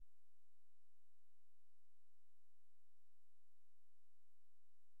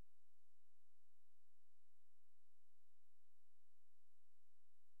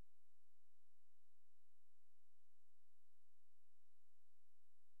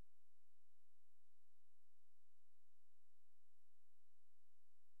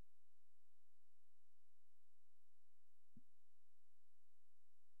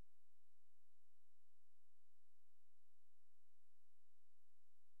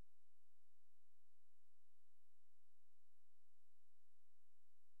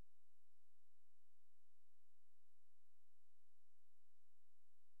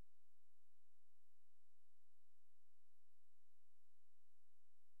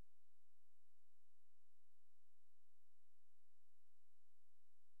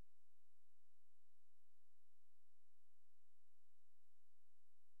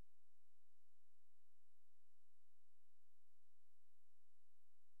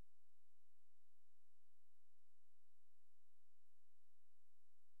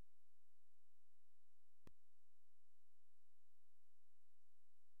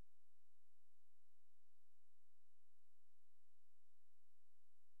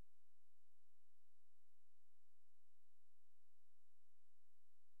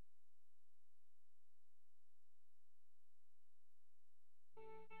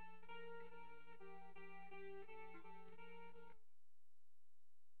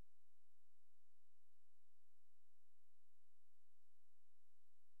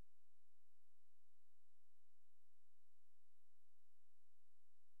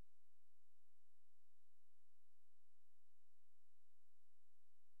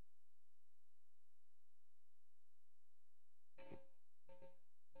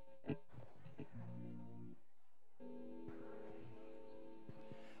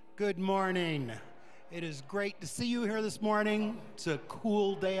Good morning. It is great to see you here this morning. It's a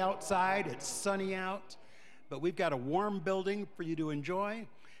cool day outside. It's sunny out, but we've got a warm building for you to enjoy,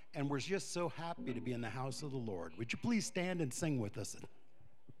 and we're just so happy to be in the house of the Lord. Would you please stand and sing with us?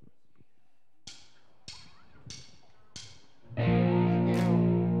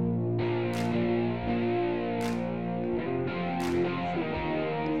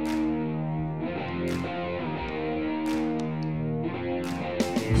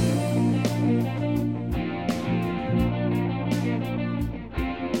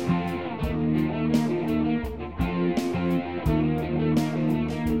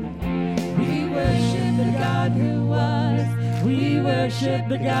 Worship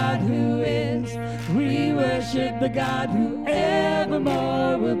the God who is. We worship the God who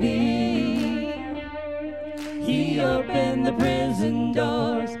evermore will be. He opened the prison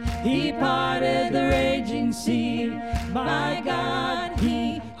doors. He parted the raging sea. My God,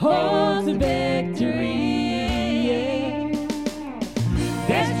 He holds the victory.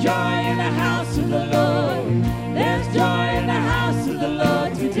 There's joy in the house of the Lord. There's joy in the house of the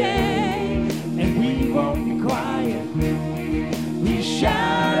Lord today. And we won't be quiet.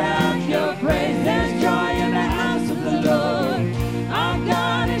 Shout out your praise. There's joy in the house of the Lord. Our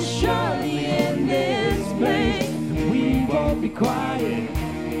God is surely in this place. We won't be quiet.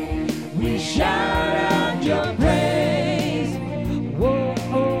 We shout out your praise. Whoa,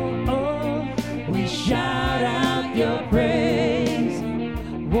 oh, oh. We shout out your praise.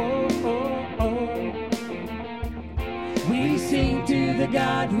 Whoa, oh, oh. We sing to the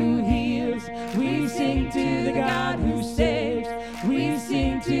God who heals. We sing to the God who saves. We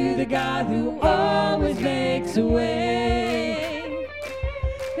sing to the God who always makes a way.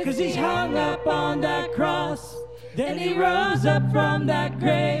 'Cause He's hung up on that cross, then He rose up from that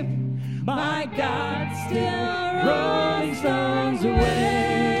grave. My God, still rolling stones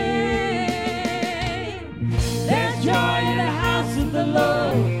away. There's joy in the house of the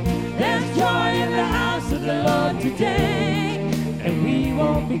Lord. There's joy in the house of the Lord today. And we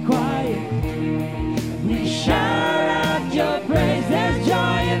won't be quiet. We shout out your praise. There's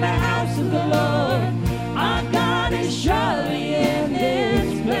joy in the house of the Lord. Our God is surely in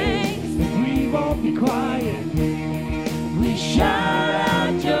this place. We won't be quiet. We shout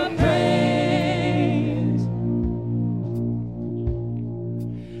out your praise.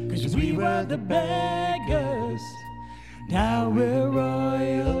 'Cause we were the beggars, now we're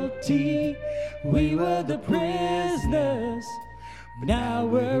royalty. We were the prisoners, now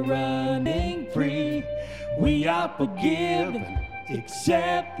we're running free. We are forgiven,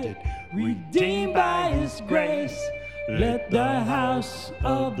 accepted, redeemed by His grace. Let the house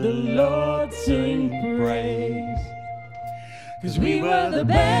of the Lord sing praise. 'Cause we were the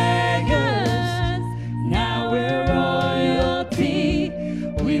beggars, now we're royalty.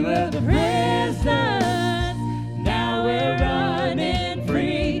 We were the prisoners, now we're running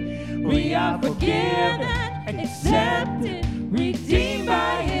free. We are forgiven, accepted, redeemed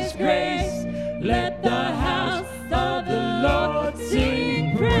by His grace. Let the house of the Lord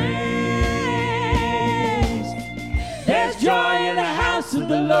sing praise. There's joy in the house of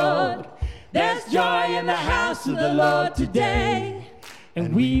the Lord. There's joy in the house of the Lord today.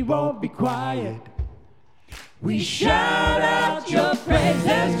 And we won't be quiet. We shout out your praise.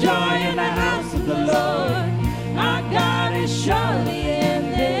 There's joy in the house of the Lord. Our God is surely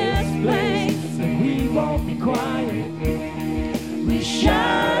in this place. And we won't be quiet. We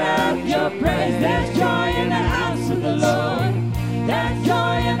shout out your praise. There's joy in the house of the Lord. There's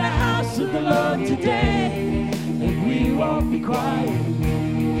joy in the house of the Lord today. And we won't be quiet.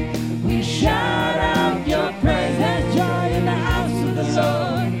 We shout out your praise. There's joy in the house of the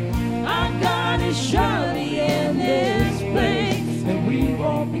Lord. Our God is surely in this place. And we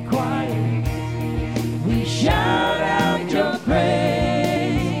won't be quiet. We shout out your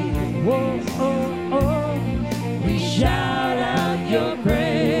praise. Whoa, oh, oh. We shout out your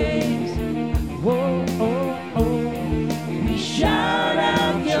praise. Whoa, oh, oh. We shout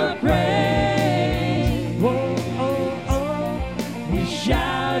out your praise. Whoa, oh, oh. We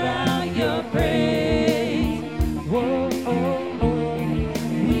shout out your praise. Whoa, oh, oh.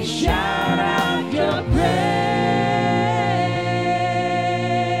 We shout out your praise.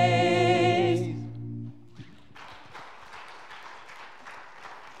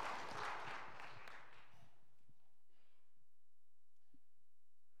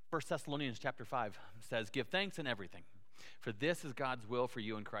 1 Thessalonians chapter 5 says, give thanks in everything, for this is God's will for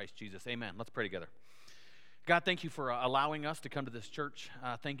you in Christ Jesus. Amen. Let's pray together. God, thank you for allowing us to come to this church.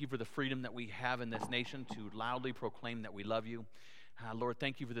 Thank you for the freedom that we have in this nation to loudly proclaim that we love you. Lord,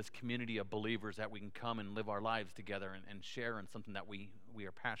 thank you for this community of believers that we can come and live our lives together and share in something that we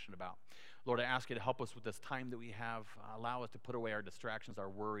are passionate about. Lord, I ask you to help us with this time that we have. Allow us to put away our distractions, our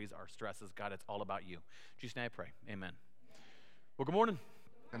worries, our stresses. God, it's all about you. In Jesus' name I pray. Amen. Well, good morning.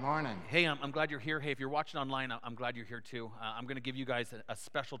 Good morning. Hey, I'm glad you're here. Hey, if you're watching online, I'm glad you're here too. I'm going to give you guys a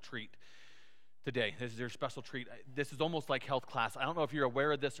special treat today. This is your special treat. This is almost like health class. I don't know if you're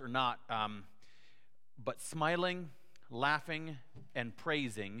aware of this or not, but smiling, laughing, and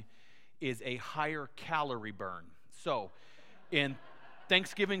praising is a higher calorie burn. So, in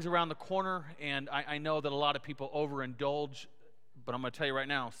Thanksgiving's around the corner, and I know that a lot of people overindulge, but I'm going to tell you right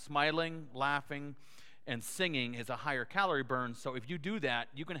now, smiling, laughing, and singing is a higher calorie burn. So if you do that,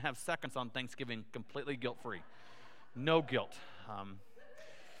 you can have seconds on Thanksgiving completely guilt-free. No guilt.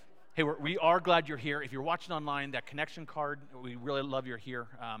 Hey, we are glad you're here. If you're watching online, that connection card, we really love you're here.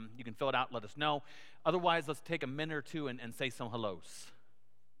 You can fill it out, let us know. Otherwise, let's take a minute or two and say some hellos.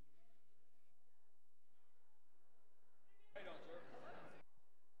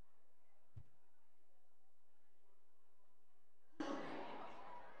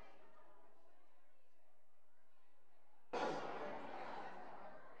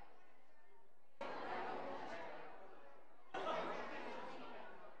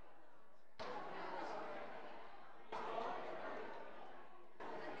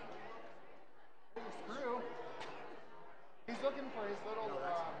 He's looking for his little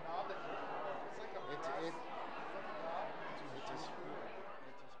knob. It's like a brass. It's a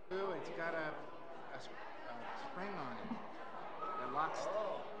screw. It's got a spring on it that locks.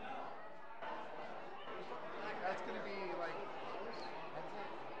 That's gonna be like. That's it.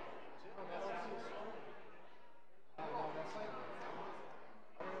 That's like.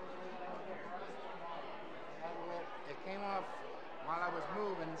 It came off while I was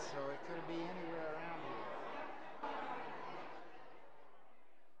moving, so it could be anywhere around here.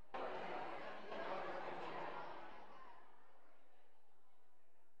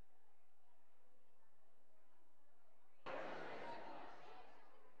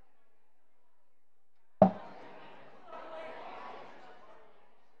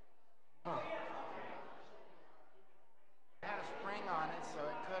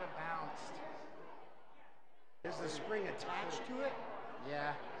 Is the spring attached to it?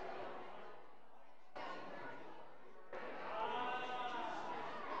 Yeah.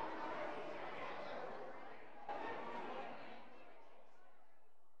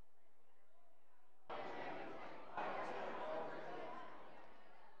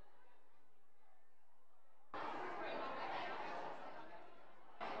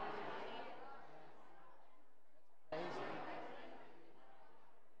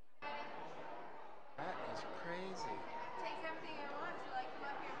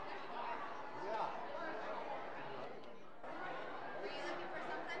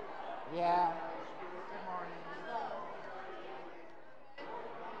 Yeah. Good morning.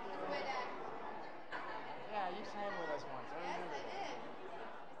 Yeah, you sang with us once. I remember. Yes, I did.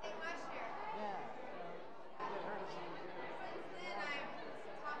 I sang last year. Yeah. I did heard of singing too. Since then, I've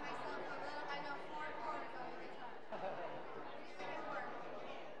taught myself a little. I know 4 chords on the guitar. What do you think it works?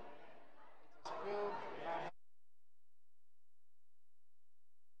 Screw.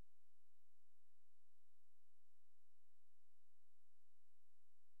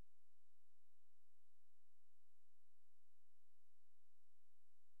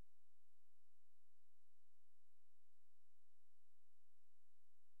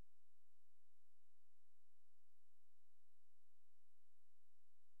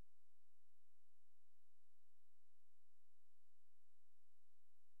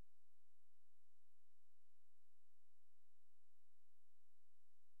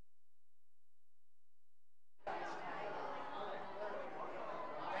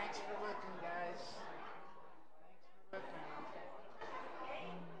 Thanks for looking, guys. Thanks for looking.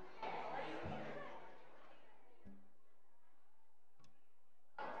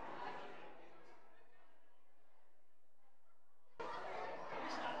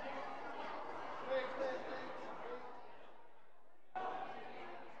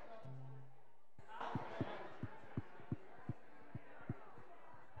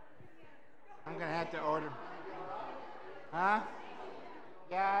 I'm gonna have to order. Huh?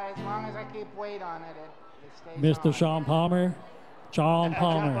 Yeah, as long as I keep weight on it, it stays Mr. on. Sean Palmer. Sean I jump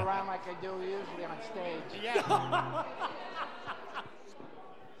Palmer. around like I do usually on stage. Yeah.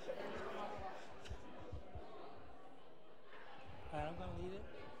 I'm going to lead it.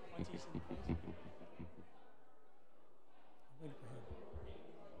 Once you see the face. Wait for him.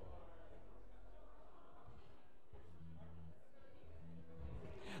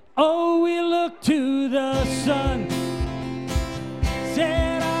 Oh, we look to the sun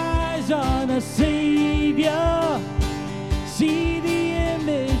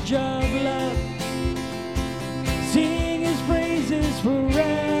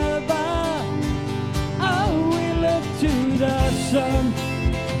sun.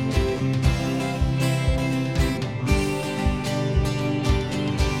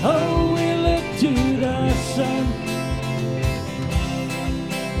 Oh, we look to the sun.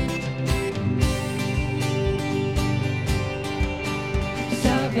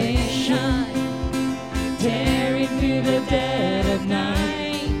 Salvation, tearing through the dead of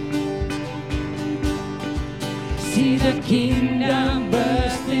night. See the kingdom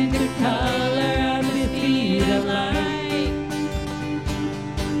burst into color at the feet of light.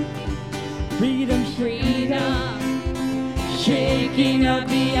 Freedom, freedom, shaking of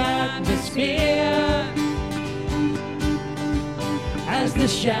the atmosphere as the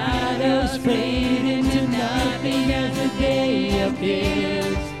shadows fade into nothing as the day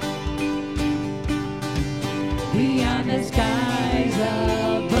appears. Beyond the skies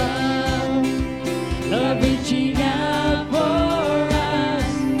above, love reaching out for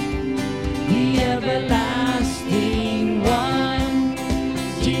us, the everlasting one,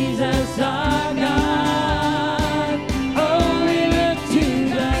 Jesus our God. Oh, we look to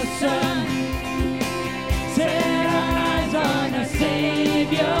the sun, set our eyes on our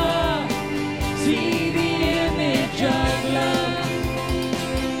Savior, see the image of love,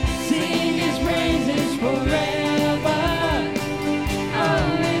 sing His praises forever. Oh,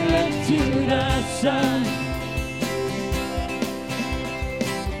 we look to the sun.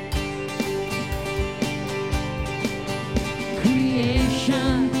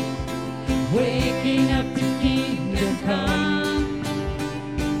 Creation, waking up to kingdom come.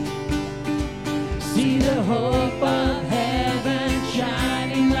 See the hope of heaven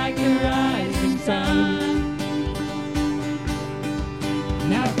shining like the rising sun.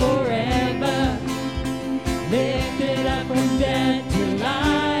 Now forever, lifted up from dead to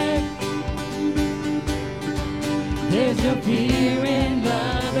life. There's no fear in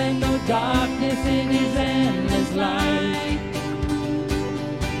love and no darkness in His endless light.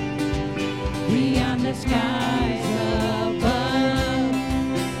 Beyond the skies above,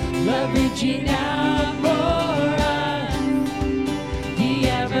 love reaching out for us, the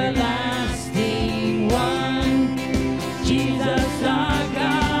everlasting one, Jesus our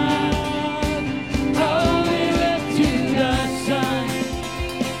God. Oh, we look to the sun,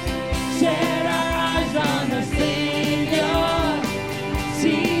 set our eyes on the Savior,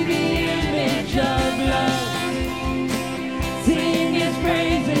 see the image of love, sing His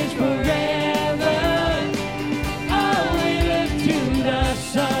praises forever. Oh, we look to the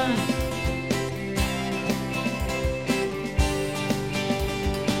sun.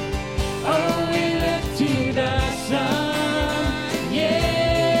 Oh, we look to the sun.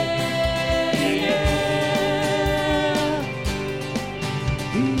 Yeah, yeah.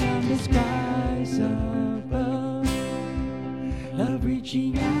 Beyond the skies above, love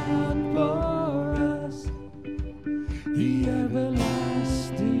reaching out for us, the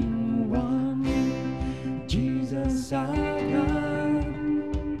everlasting one, Jesus our God.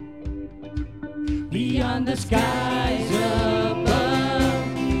 Beyond the skies above,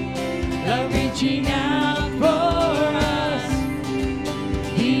 love reaching out for us,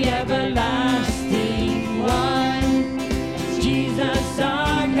 the everlasting one, Jesus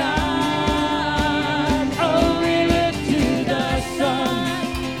our God. Oh, we look to the sun.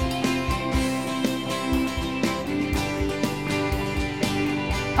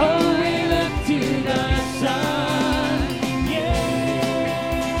 Oh, we look to the sun.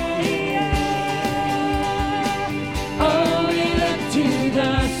 Yeah, yeah. Oh, we look to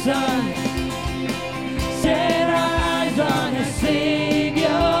the sun. Set our eyes on a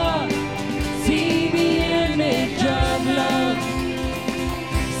Savior. See the image of love.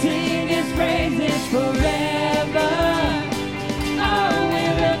 Sing His praises forever. Oh, we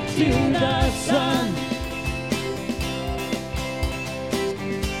look to the sun.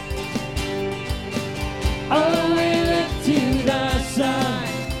 Oh, we look to the sun.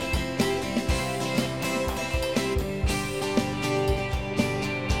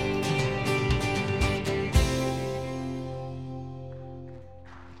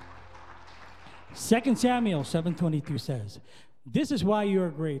 Second Samuel 7:22 says, "This is why you are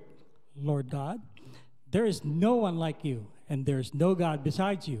great, Lord God. There is no one like you, and there is no God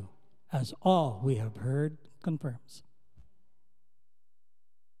besides you, as all we have heard confirms."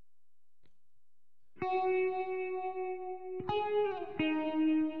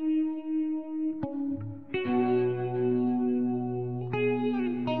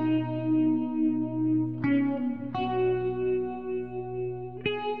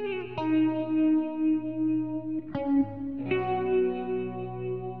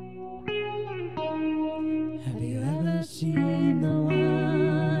 Have you ever seen the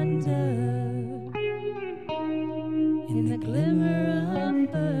wonder in the glimmer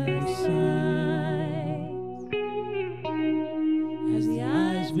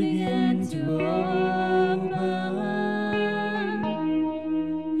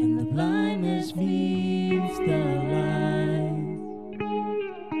cross means the light.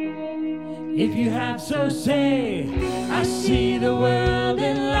 If you have so say, I see the world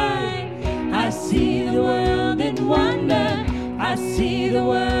in light. I see the world in wonder. I see the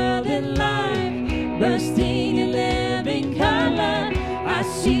world in light, bursting in living color. I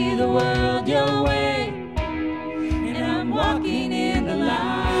see the world your way, and I'm walking in the light.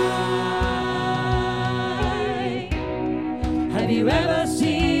 Have you ever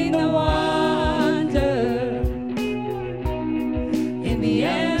seen the wonder in the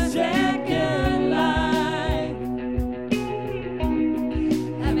air? Second life,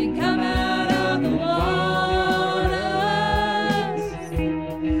 having come out of the waters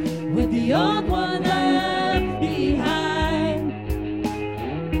with the old one left behind.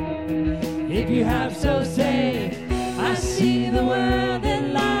 If you have so say, I see the world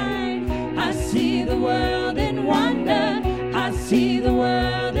in light. I see the world in wonder. I see the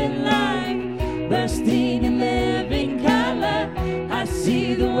world in light, bursting in living color. I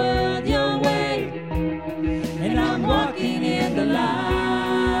see the world your way, and I'm walking in the light.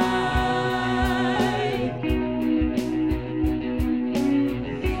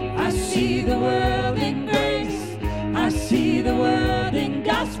 I see the world in grace. I see the world in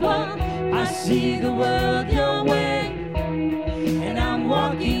gospel. I see the world your way, and I'm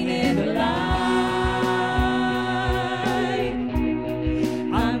walking in the light.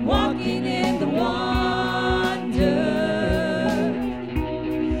 I'm walking in the wonder.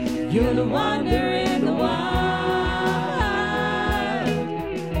 You're the wonder in the wild,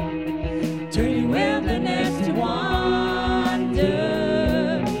 turning wilderness to wonder.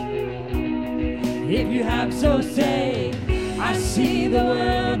 If you have so say, I see the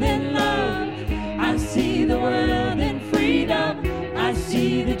world in love. I see the world in freedom. I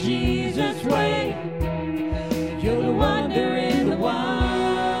see the Jesus way. You're the wonder in the wild.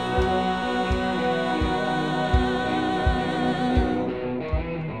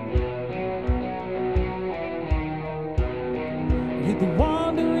 You're the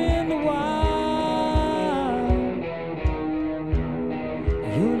wonder in the wild.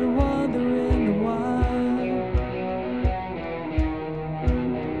 You're the wonder in the wild.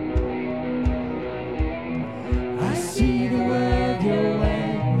 I see the world your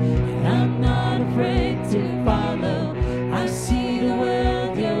way, and I'm not afraid to follow. I see the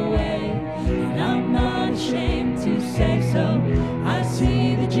world your way, and I'm not ashamed to say so. I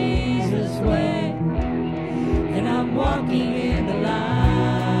see the Jesus way, and I'm walking in the light.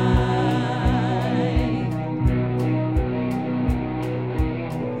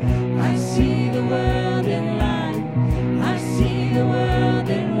 I see the world in light. I see the world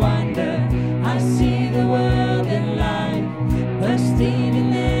in wonder. I see the world in light, bursting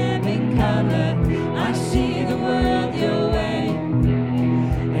in living color. I see the world your way,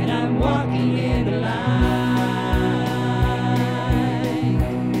 and I'm walking in the light.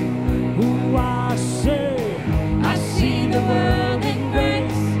 Ooh, I see the world in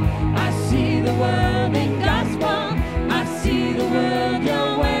grace. I see the world in gospel. I see the world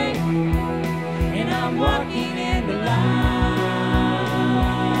your way, and I'm walking in the light.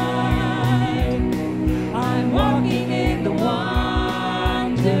 I'm walking in the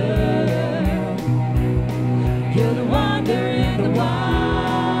wonder. You're the wonder in the wild,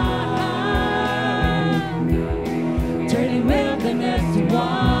 turning wilderness to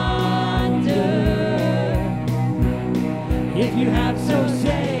wonder. If you have so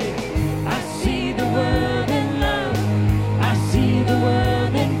say, I see the world in love. I see the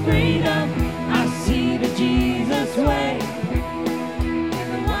world in freedom. I see the Jesus way.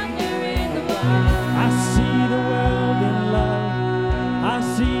 The wonder in the wild. I see the world in love. I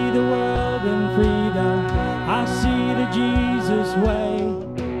see the world in freedom. I see the Jesus way.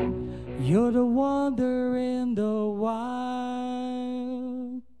 You're the wonder in the wild.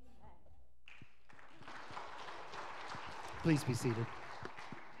 Please be seated.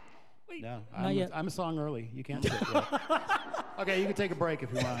 No, not yet. I'm a song early. You can't sit yet. Okay, you can take a break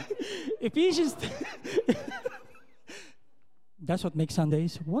if you want. Ephesians. That's what makes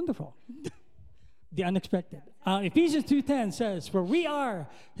Sundays wonderful. The unexpected. Ephesians 2:10 says, "For we are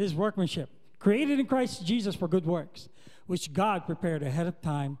His workmanship, created in Christ Jesus for good works, which God prepared ahead of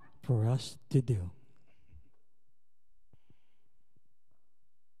time for us to do."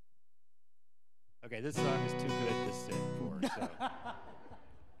 Okay, this song is too good to sit for, so.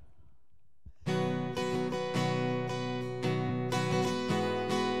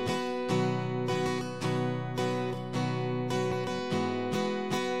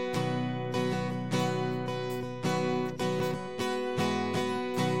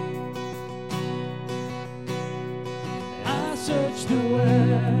 I searched the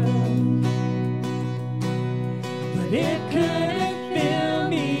world it couldn't fill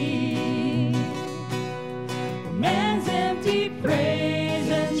me. Man's empty praise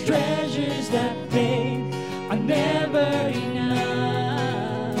and treasures that fade are never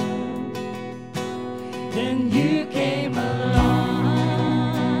enough. Then you came along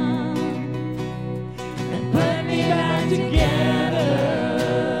and put me back together,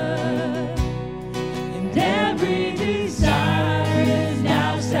 and every desire is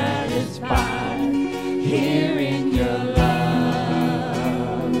now satisfied here in your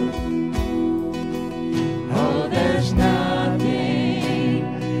love. Oh, there's nothing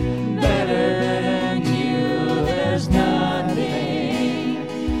better than you. There's nothing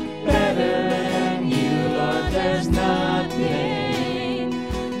better than you, Lord. There's nothing,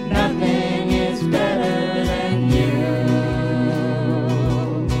 nothing is better than you.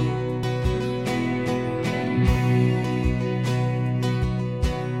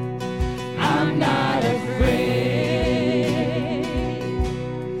 I'm not afraid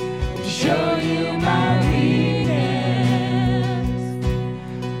to show you my weakness,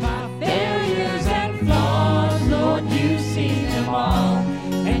 my failures and flaws. Lord, you've seen them all,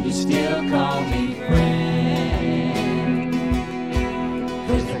 and you still call me friend.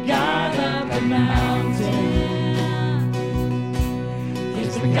 'Cause the God of the mountain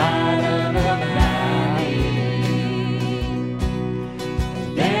is the God of the valley.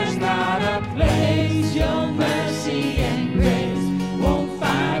 There's not a place your mercy and grace won't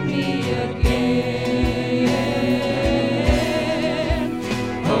find me again.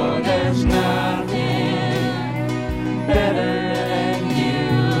 Oh, there's nothing better than you.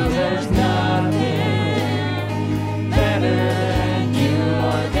 There's nothing better than you.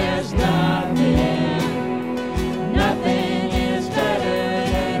 Lord, there's nothing, nothing is better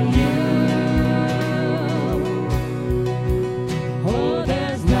than you. Oh,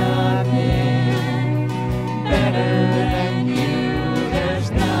 there's nothing better than you. There's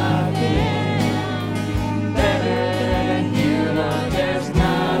nothing better than you, Lord. There's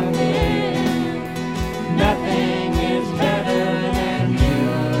nothing, nothing is better than you.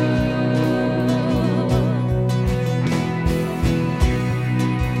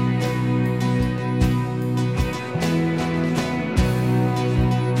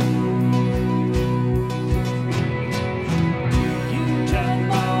 You turn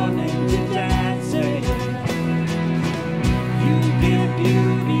mourning to dancing. You give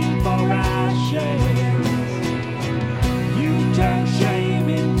beauty for ashes. You turn shame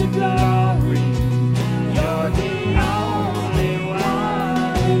into glory. You're the only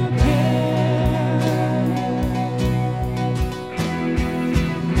one who cares.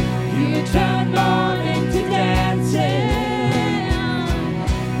 You turn mourning to dancing.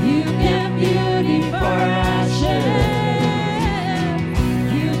 You give beauty for ashes.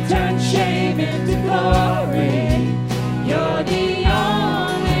 You turn shame into glory. You're the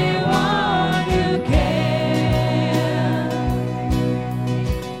only one who cares.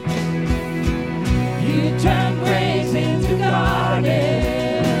 You turn grace into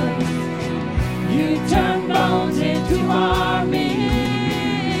gardens. You turn bones into armies.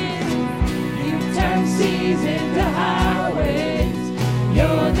 You turn seas into highways.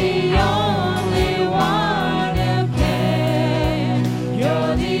 You're the only one who cares.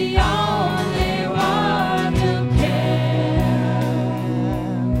 You're the only one who cares.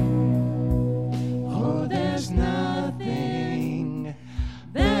 Oh, there's nothing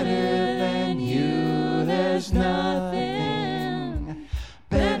better than you. There's nothing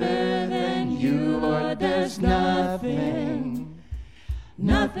better than you, Lord. There's nothing,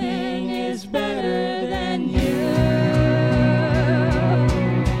 nothing is better than you.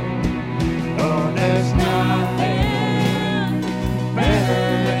 Oh, there's nothing better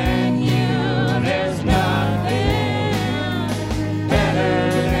than you. There's nothing better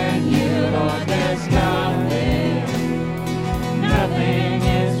than you, Lord. There's nothing, nothing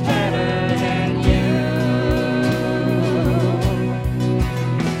is better than you.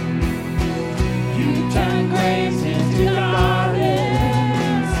 You turn grace into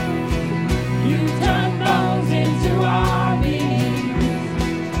gardens. You turn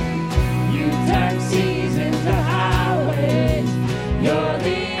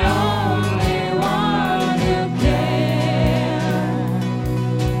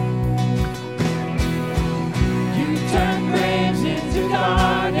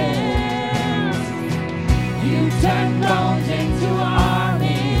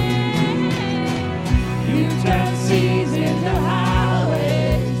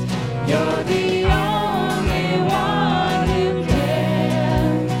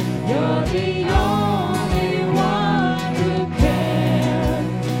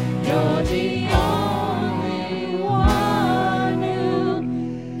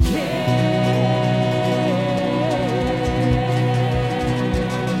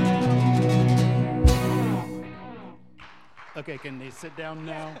sit down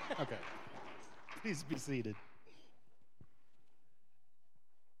now? Okay. Please be seated.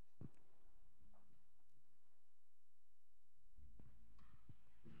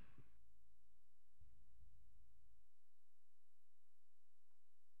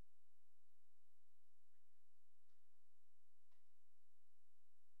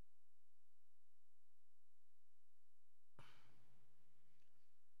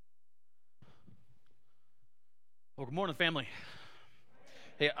 Well, good morning, family.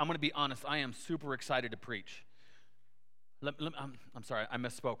 Hey, I'm going to be honest. I am super excited to preach. I'm sorry, I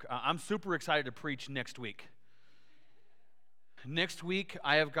misspoke. I'm super excited to preach next week. Next week,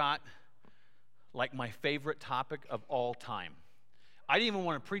 I have got like my favorite topic of all time. I didn't even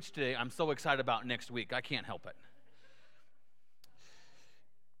want to preach today. I'm so excited about next week. I can't help it.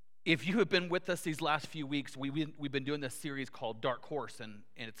 If you have been with us these last few weeks, we've been doing this series called Dark Horse, and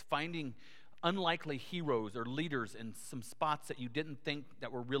it's finding unlikely heroes or leaders in some spots that you didn't think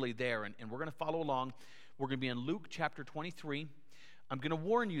that were really there. And we're going to follow along. We're going to be in Luke chapter 23. I'm going to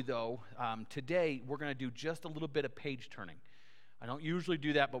warn you, though, today we're going to do just a little bit of page turning. I don't usually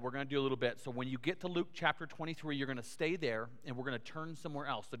do that, but we're going to do a little bit. So when you get to Luke chapter 23, you're going to stay there, and we're going to turn somewhere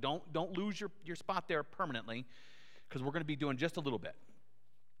else. So don't lose your spot there permanently, because we're going to be doing just a little bit.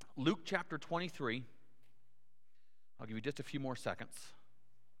 Luke chapter 23. I'll give you just a few more seconds.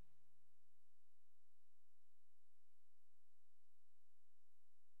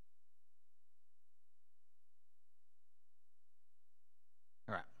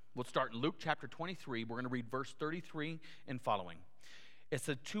 All right, we'll start in Luke chapter 23. We're going to read verse 33 and following. It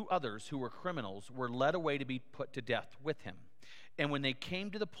said, 2 others who were criminals were led away to be put to death with him. And when they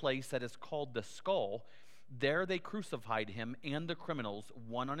came to the place that is called the Skull, there they crucified him and the criminals,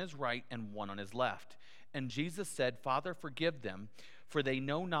 one on his right and one on his left. And Jesus said, Father, forgive them, for they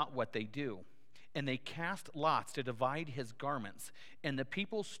know not what they do. And they cast lots to divide his garments. And the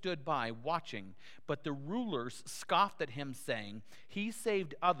people stood by watching. But the rulers scoffed at him, saying, He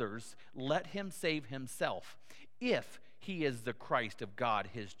saved others, let him save himself, if he is the Christ of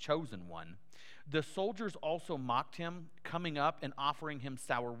God, his chosen one. The soldiers also mocked him, coming up and offering him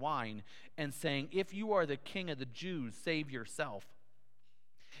sour wine, and saying, If you are the king of the Jews, save yourself.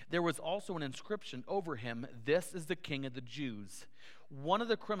 There was also an inscription over him, This is the King of the Jews. One of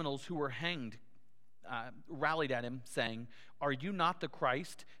the criminals who were hanged rallied at him, saying, Are you not the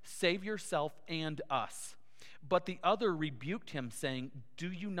Christ? Save yourself and us. But the other rebuked him, saying,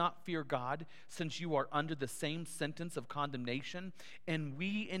 Do you not fear God, since you are under the same sentence of condemnation? And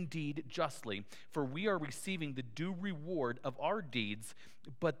we indeed justly, for we are receiving the due reward of our deeds,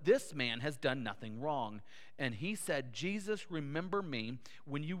 but this man has done nothing wrong. And he said, Jesus, remember me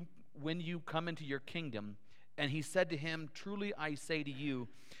when you come into your kingdom. And he said to him, Truly I say to you,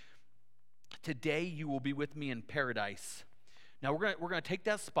 today you will be with me in paradise. Now we're going to take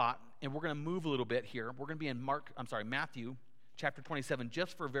that spot and we're going to move a little bit here. We're going to be in Matthew chapter 27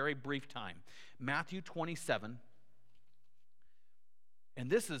 just for a very brief time. Matthew 27. And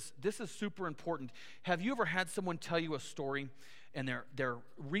this is super important. Have you ever had someone tell you a story and they're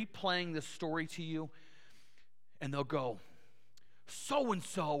replaying this story to you and they'll go, so and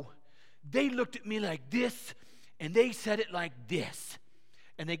so, they looked at me like this and they said it like this.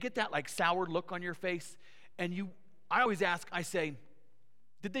 And they get that like sour look on your face, and I always ask, I say,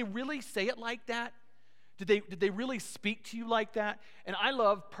 did they really say it like that? Did they really speak to you like that? And I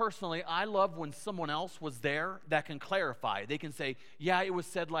love when someone else was there that can clarify. They can say, yeah, it was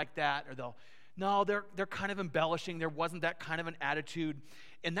said like that, or they're kind of embellishing. There wasn't that kind of an attitude.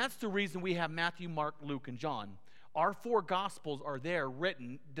 And that's the reason we have Matthew, Mark, Luke, and John. Our 4 Gospels are there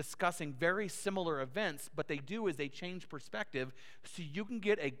written discussing very similar events, but they do is they change perspective so you can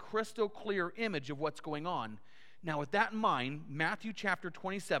get a crystal clear image of what's going on. Now, with that in mind, Matthew chapter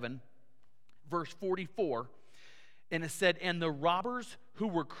 27, verse 44, and it said, And the robbers who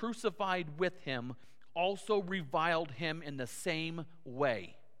were crucified with him also reviled him in the same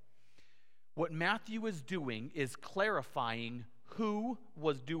way. What Matthew is doing is clarifying who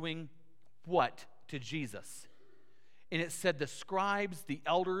was doing what to Jesus. And it said the scribes, the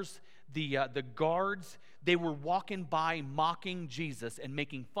elders, the guards, they were walking by mocking Jesus and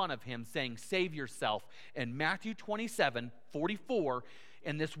making fun of him, saying, Save yourself. And Matthew 27, 44,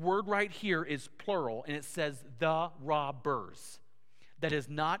 and this word right here is plural, and it says the robbers. That is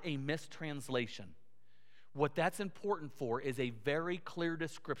not a mistranslation. What that's important for is a very clear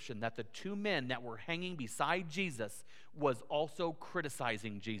description that the 2 men that were hanging beside Jesus was also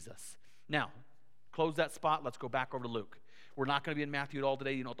criticizing Jesus. Now, close that spot. Let's go back over to Luke. We're not going to be in Matthew at all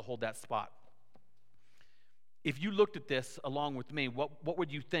today. You don't have to hold that spot. If you looked at this along with me, what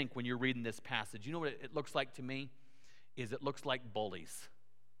would you think when you're reading this passage? You know what it looks like to me? is it looks like bullies.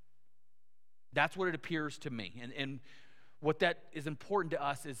 That's what it appears to me. And what that is important to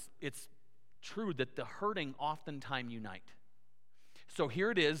us is it's true that the hurting oftentimes unite. So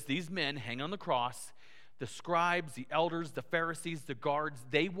here it is, these men hang on the cross, the scribes, the elders, the Pharisees, the guards,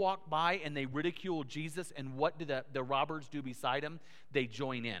 they walk by and they ridicule Jesus, and what do the robbers do beside him? They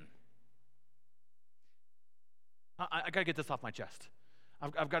join in. I got to get this off my chest.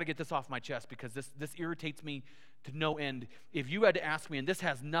 I've got to get this off my chest because this irritates me to no end. If you had to ask me, and this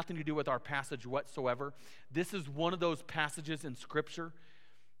has nothing to do with our passage whatsoever, this is one of those passages in Scripture.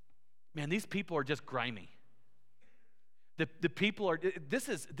 Man, these people are just grimy. The people are, this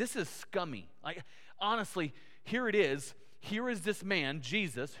is scummy. Like, honestly, here it is. Here is this man,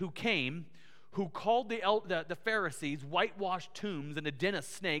 Jesus, who came, who called the Pharisees whitewashed tombs and a den of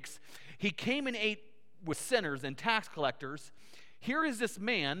snakes. He came and ate with sinners and tax collectors. Here is this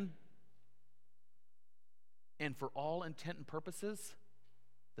man, and for all intent and purposes,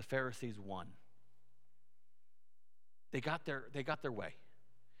 the Pharisees won. They got their way.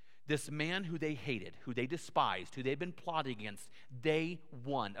 This man who they hated, who they despised, who they'd been plotting against, they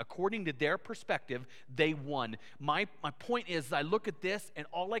won. According to their perspective, they won. My point is, I look at this, and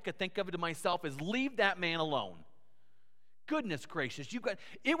all I could think of to myself is, leave that man alone. Goodness gracious,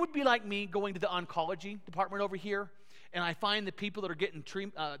 it would be like me going to the oncology department over here, and I find the people that are getting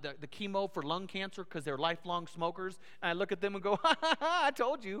the chemo for lung cancer because they're lifelong smokers, and I look at them and go, ha, ha, ha, I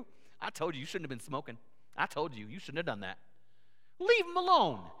told you you shouldn't have been smoking. I told you shouldn't have done that. Leave them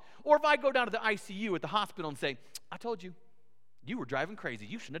alone. Or if I go down to the ICU at the hospital and say, I told you were driving crazy.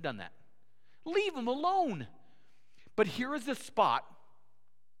 You shouldn't have done that. Leave them alone. But here is this spot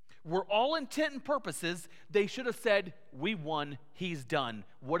where all intent and purposes, they should have said, we won, he's done.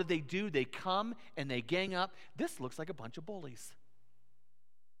 What do? They come and they gang up. This looks like a bunch of bullies.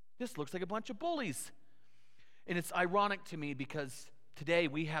 And it's ironic to me because today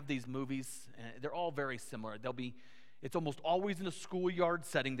we have these movies, and they're all very similar. It's almost always in a schoolyard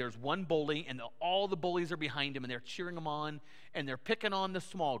setting. There's one bully, and all the bullies are behind him, and they're cheering him on, and they're picking on the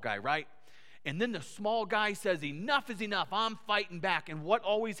small guy, right? And then the small guy says, enough is enough, I'm fighting back. And what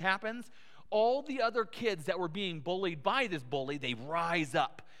always happens? All the other kids that were being bullied by this bully, they rise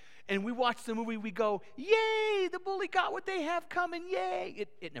up. And we watch the movie, we go, yay, the bully got what they have coming, yay.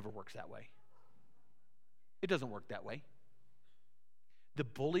 It never works that way. It doesn't work that way. The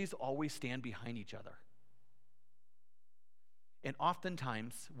bullies always stand behind each other. And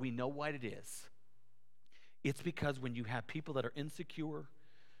oftentimes, we know what it is. It's because when you have people that are insecure,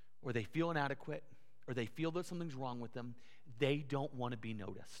 or they feel inadequate, or they feel that something's wrong with them, they don't want to be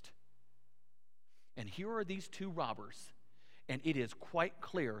noticed. And here are these two robbers, and it is quite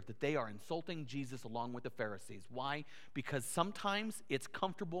clear that they are insulting Jesus along with the Pharisees. Why? Because sometimes it's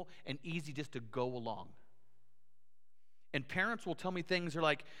comfortable and easy just to go along. And parents will tell me things, they're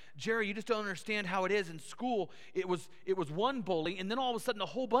like, Jerry, you just don't understand how it is in school. It was one bully, and then all of a sudden a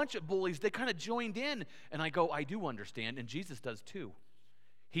whole bunch of bullies, they kind of joined in. And I go, I do understand, and Jesus does too.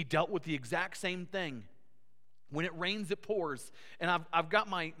 He dealt with the exact same thing. When it rains, it pours. And I've got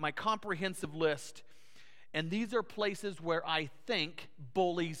my comprehensive list. And these are places where I think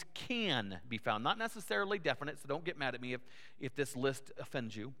bullies can be found. Not necessarily definite, so don't get mad at me if this list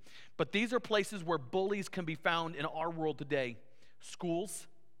offends you. But these are places where bullies can be found in our world today. Schools,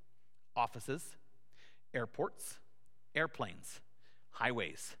 offices, airports, airplanes,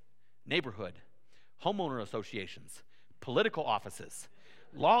 highways, neighborhood, homeowner associations, political offices,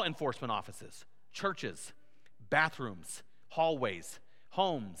 law enforcement offices, churches, bathrooms, hallways,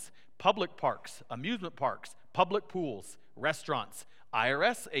 homes, public parks, amusement parks, public pools, restaurants,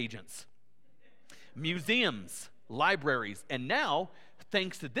 IRS agents, museums, libraries, and now,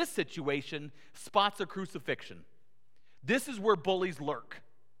 thanks to this situation, spots of crucifixion. This is where bullies lurk.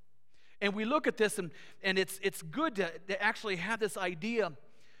 And we look at this, and it's good to actually have this idea,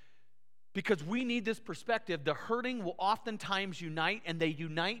 because we need this perspective. The hurting will oftentimes unite, and they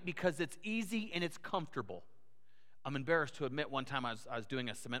unite because it's easy and it's comfortable. I'm embarrassed to admit one time I was doing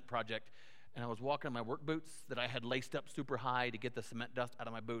a cement project, and I was walking in my work boots that I had laced up super high to get the cement dust out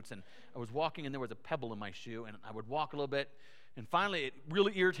of my boots, and I was walking, and there was a pebble in my shoe, and I would walk a little bit, and finally it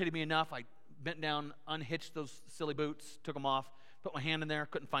really irritated me enough. I bent down, unhitched those silly boots, took them off, put my hand in there,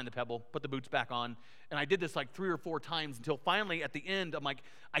 couldn't find the pebble, put the boots back on, and I did this like 3 or 4 times until finally at the end I'm like,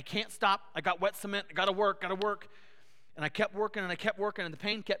 I can't stop. I got wet cement. I gotta work. And I kept working, and the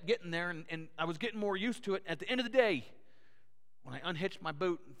pain kept getting there, and I was getting more used to it. At the end of the day, when I unhitched my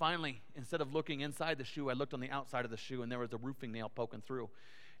boot, finally, instead of looking inside the shoe, I looked on the outside of the shoe, and there was a roofing nail poking through.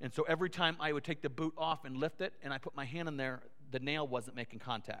 And so every time I would take the boot off and lift it, and I put my hand in there, the nail wasn't making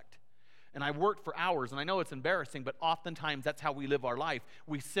contact. And I worked for hours, and I know it's embarrassing, but oftentimes that's how we live our life.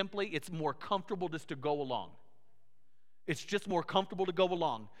 It's more comfortable just to go along. It's just more comfortable to go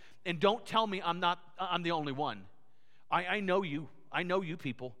along. And don't tell me I'm the only one. I know you. I know you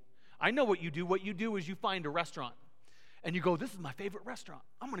people. I know what you do. What you do is you find a restaurant, and you go, this is my favorite restaurant.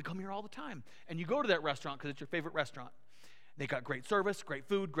 I'm going to come here all the time. And you go to that restaurant because it's your favorite restaurant. They got great service, great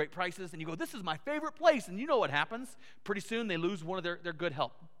food, great prices, and you go, this is my favorite place. And you know what happens. Pretty soon they lose one of their good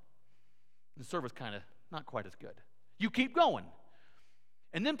help. The service kind of not quite as good. You keep going.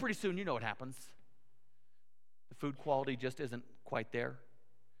 And then pretty soon you know what happens. The food quality just isn't quite there.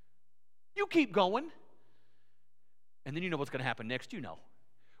 You keep going. And then you know what's going to happen next. You know.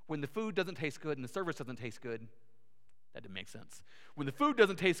 When the food doesn't taste good and the service doesn't taste good, that didn't make sense. When the food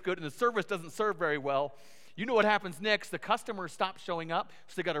doesn't taste good and the service doesn't serve very well, you know what happens next. The customers stop showing up,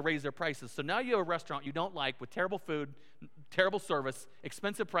 so they got to raise their prices. So now you have a restaurant you don't like with terrible food, terrible service,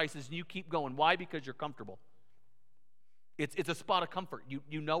 expensive prices, and you keep going. Why? Because you're comfortable. It's a spot of comfort.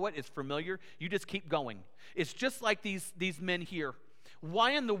 You know it. It's familiar. You just keep going. It's just like these men here.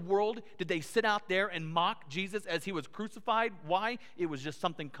 Why in the world did they sit out there and mock Jesus as he was crucified? Why? It was just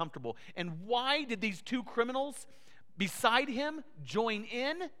something comfortable. And why did these two criminals beside him join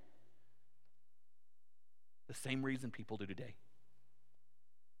in? The same reason people do today.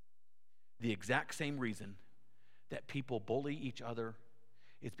 The exact same reason that people bully each other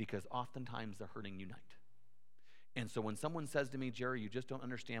is because oftentimes they're hurting unite. And so when someone says to me, Jerry, you just don't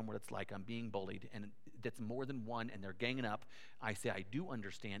understand what it's like, I'm being bullied, and it's more than one, and they're ganging up, I say, I do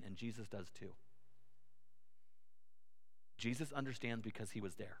understand, and Jesus does too. Jesus understands because he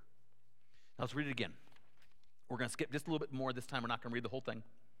was there. Now let's read it again. We're going to skip just a little bit more this time. We're not going to read the whole thing.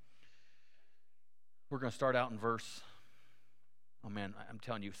 We're going to start out in verse, oh man, I'm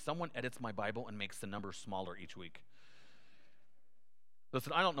telling you, someone edits my Bible and makes the numbers smaller each week.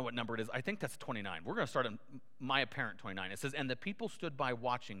 Listen, I don't know what number it is. I think that's 29. We're going to start on my apparent 29. It says, and the people stood by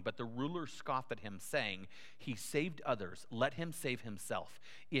watching, but the ruler scoffed at him, saying, he saved others. Let him save himself.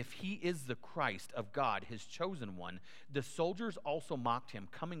 If he is the Christ of God, his chosen one. The soldiers also mocked him,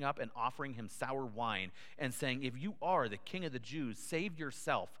 coming up and offering him sour wine, and saying, if you are the king of the Jews, save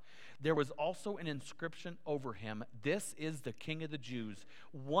yourself. There was also an inscription over him, this is the king of the Jews.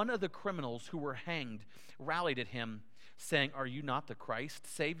 One of the criminals who were hanged rallied at him, saying, are you not the Christ?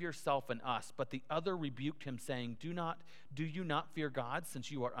 Save yourself and us. But the other rebuked him, saying, do you not fear God, since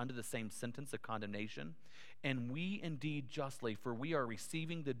you are under the same sentence of condemnation? And we indeed justly, for we are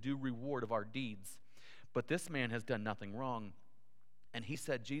receiving the due reward of our deeds. But this man has done nothing wrong. And he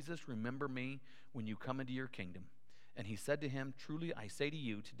said, Jesus, remember me when you come into your kingdom. And he said to him, truly I say to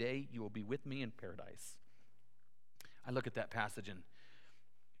you, today you will be with me in paradise. I look at that passage,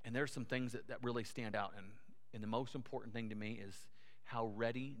 and there's some things that really stand out. And the most important thing to me is how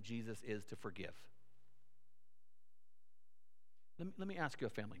ready Jesus is to forgive. Let me ask you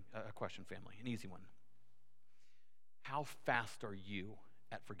a question, family, an easy one. How fast are you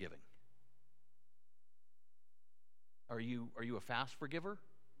at forgiving? Are you a fast forgiver?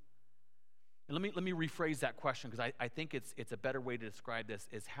 And let me rephrase that question, because I think it's a better way to describe this,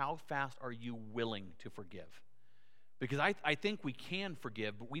 is how fast are you willing to forgive? Because I think we can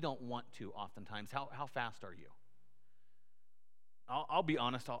forgive, but we don't want to oftentimes. How fast are you? I'll be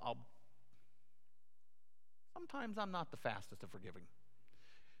honest, sometimes I'm not the fastest of forgiving.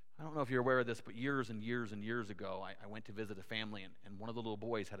 I don't know if you're aware of this, but years and years and years ago, I went to visit a family, and one of the little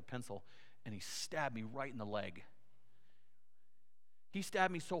boys had a pencil, and he stabbed me right in the leg. He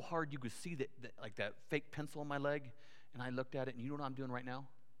stabbed me so hard you could see that fake pencil in my leg, and I looked at it, and you know what I'm doing right now?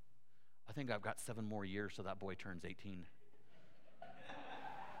 I think I've got 7 more years till that boy turns 18.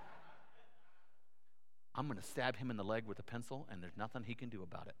 I'm going to stab him in the leg with a pencil, and there's nothing he can do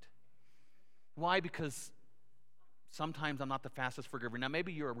about it. Why? Because sometimes I'm not the fastest forgiver. Now,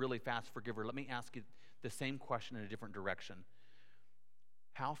 maybe you're a really fast forgiver. Let me ask you the same question in a different direction.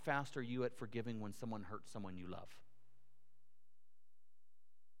 How fast are you at forgiving when someone hurts someone you love?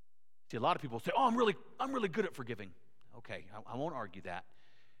 See, a lot of people say, oh, I'm really good at forgiving. Okay, I won't argue that.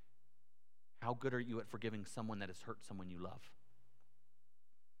 How good are you at forgiving someone that has hurt someone you love?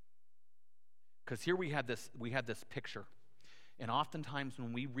 Because here we have this picture. And oftentimes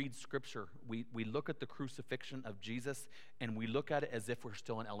when we read Scripture, we look at the crucifixion of Jesus, and we look at it as if we're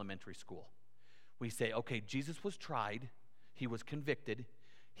still in elementary school. We say, okay, Jesus was tried, he was convicted,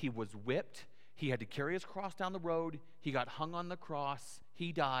 he was whipped, he had to carry his cross down the road, he got hung on the cross,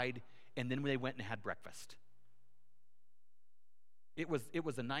 he died, and then they went and had breakfast. It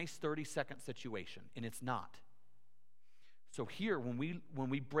was a nice 30-second situation, and it's not. So here, when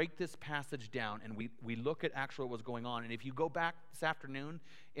we break this passage down and we look at actually what was going on, and if you go back this afternoon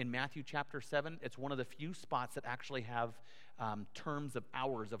in Matthew chapter 7, it's one of the few spots that actually have terms of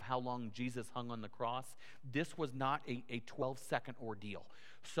hours of how long Jesus hung on the cross. This was not a 12-second ordeal.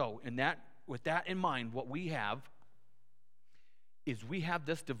 So with that in mind, what we have is we have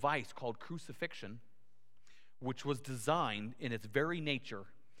this device called crucifixion, which was designed in its very nature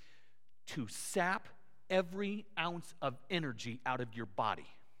to sap every ounce of energy out of your body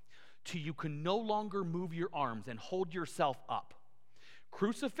till you can no longer move your arms and hold yourself up.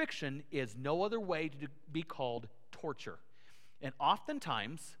 Crucifixion is no other way to be called torture. And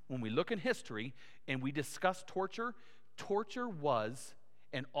oftentimes, when we look in history and we discuss torture, torture was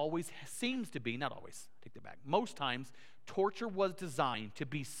and always seems to be, not always, take that back, most times, torture was designed to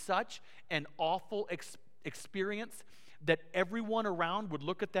be such an awful experience that everyone around would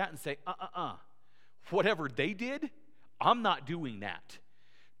look at that and say, whatever they did, I'm not doing that.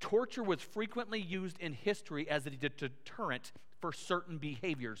 Torture was frequently used in history as a deterrent for certain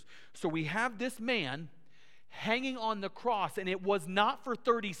behaviors. So we have this man hanging on the cross, and it was not for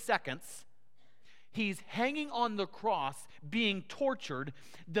 30 seconds. He's hanging on the cross, being tortured.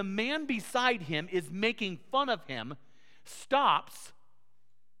 The man beside him is making fun of him, stops,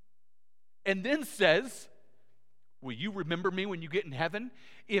 and then says, will you remember me when you get in heaven?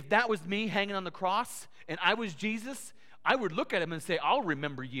 If that was me hanging on the cross and I was Jesus, I would look at him and say, I'll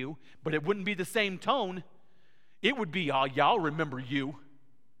remember you, but it wouldn't be the same tone. It would be, oh, yeah, I'll remember you.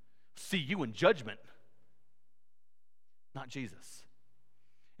 See you in judgment. Not Jesus.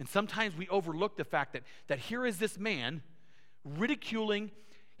 And sometimes we overlook the fact that here is this man ridiculing.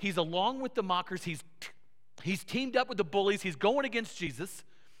 He's along with the mockers. He's teamed up with the bullies. He's going against Jesus.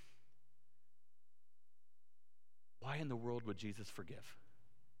 Why in the world would Jesus forgive?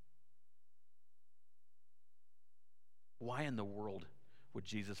 Why in the world would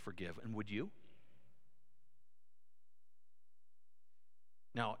Jesus forgive? And would you?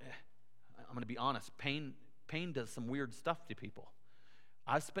 Now, I'm going to be honest. Pain does some weird stuff to people.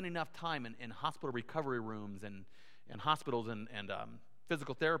 I've spent enough time in hospital recovery rooms and hospitals and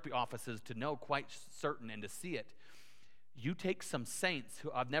physical therapy offices to know quite certain and to see it. You take some saints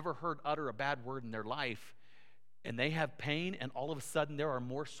who I've never heard utter a bad word in their life, and they have pain, and all of a sudden there are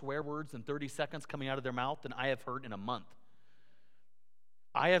more swear words in 30 seconds coming out of their mouth than I have heard in a month.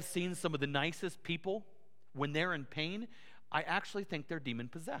 I have seen some of the nicest people, when they're in pain, I actually think they're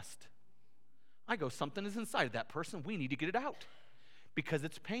demon-possessed. I go, something is inside of that person. We need to get it out because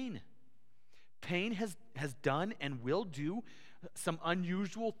it's pain. Pain has done and will do some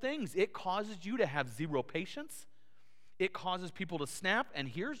unusual things. It causes you to have zero patience. It causes people to snap, and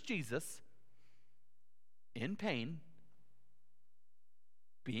here's Jesus in pain,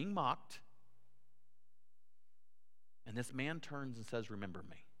 being mocked, and this man turns and says, remember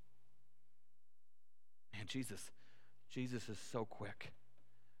me. Man, Jesus is so quick.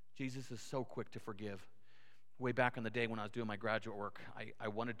 Jesus is so quick to forgive. Way back in the day when I was doing my graduate work, I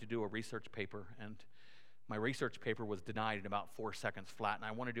wanted to do a research paper, and my research paper was denied in about 4 seconds flat, and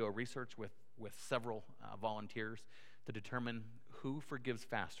I wanted to do a research with several volunteers to determine who forgives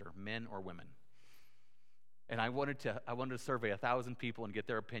faster, men or women. And I wanted to survey 1,000 people and get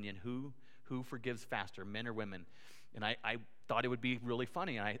their opinion, who forgives faster, men or women. And I thought it would be really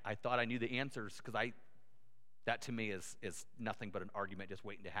funny, and I thought I knew the answers, because that to me is nothing but an argument just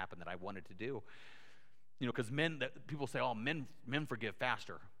waiting to happen that I wanted to do. You know, because people say, oh, men forgive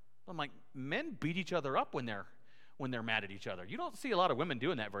faster. I'm like, men beat each other up when they're mad at each other. You don't see a lot of women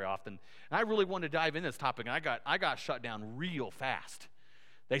doing that very often. And I really wanted to dive in this topic, and I got shut down real fast.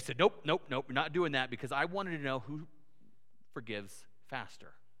 They said, nope, you're not doing that, because I wanted to know who forgives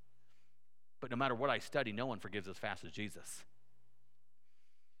faster. But no matter what I study, no one forgives as fast as Jesus.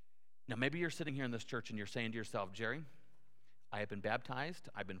 Now, maybe you're sitting here in this church and you're saying to yourself, Jerry, I have been baptized.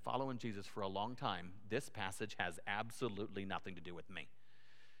 I've been following Jesus for a long time. This passage has absolutely nothing to do with me.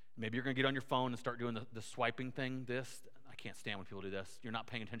 Maybe you're going to get on your phone and start doing the swiping thing. I can't stand when people do this. You're not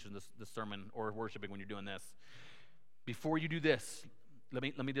paying attention to this sermon or worshiping when you're doing this. Before you do this, let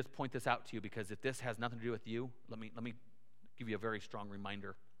me just point this out to you, because if this has nothing to do with you, let me give you a very strong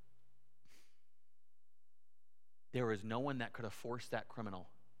reminder. There is no one that could have forced that criminal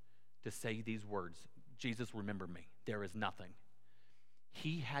to say these words, Jesus, remember me. There is nothing.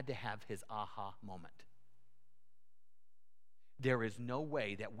 He had to have his aha moment. There is no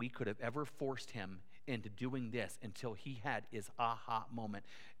way that we could have ever forced him into doing this until he had his aha moment.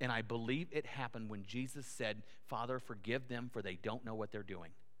 And I believe it happened when Jesus said, Father, forgive them, for they don't know what they're doing.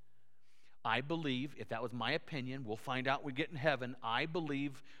 I believe, if that was my opinion, we'll find out when we get in heaven, I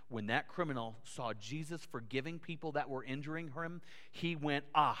believe when that criminal saw Jesus forgiving people that were injuring him, he went,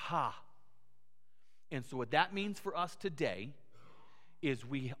 aha. And so what that means for us today is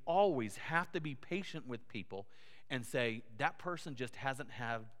we always have to be patient with people and say, that person just hasn't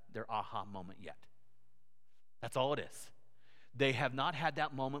had their aha moment yet. That's all it is. They have not had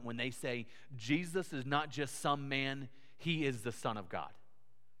that moment when they say, Jesus is not just some man, he is the Son of God.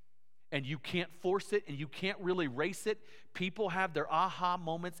 And you can't force it and you can't really race it. People have their aha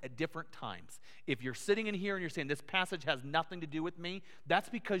moments at different times. If you're sitting in here and you're saying, this passage has nothing to do with me, that's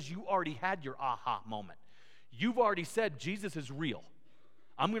because you already had your aha moment. You've already said, Jesus is real.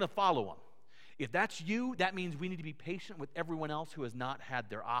 I'm going to follow him. If that's you, that means we need to be patient with everyone else who has not had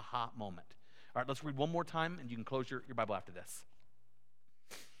their aha moment. All right, let's read one more time, and you can close your Bible after this.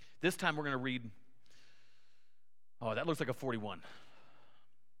 This time we're going to read, that looks like a 41.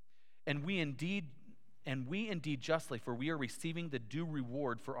 And we indeed justly, for we are receiving the due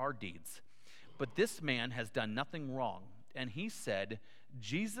reward for our deeds. But this man has done nothing wrong. And he said,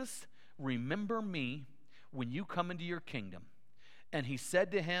 Jesus, remember me when you come into your kingdom. And he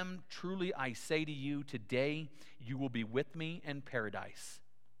said to him, truly I say to you, today you will be with me in paradise.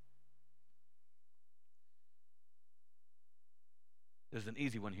 There's an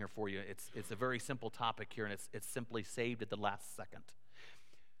easy one here for you. It's a very simple topic here, and it's simply saved at the last second.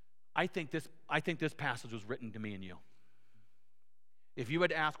 I think this passage was written to me and you. If you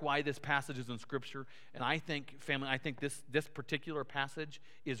had to ask why this passage is in Scripture, and I think this particular passage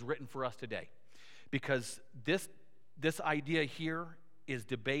is written for us today. Because this idea here is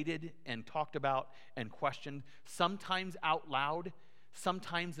debated and talked about and questioned, sometimes out loud,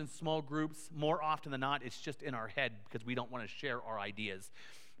 sometimes in small groups. More often than not, it's just in our head because we don't want to share our ideas.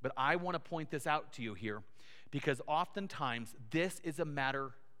 But I want to point this out to you here because oftentimes this is a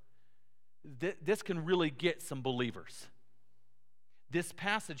matter, this can really get some believers. This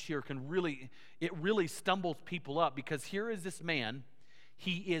passage here it really stumbles people up because here is this man,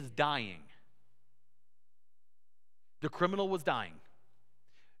 he is dying. The criminal was dying.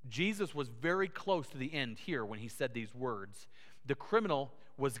 Jesus was very close to the end here when he said these words. The criminal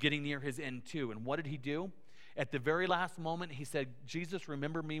was getting near his end too. And what did he do? At the very last moment, he said, Jesus,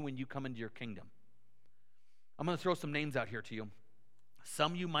 remember me when you come into your kingdom. I'm going to throw some names out here to you.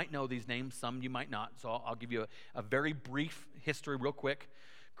 Some you might know these names, some you might not. So I'll give you a very brief history real quick.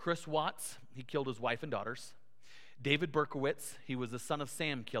 Chris Watts, he killed his wife and daughters. David Berkowitz, he was the son of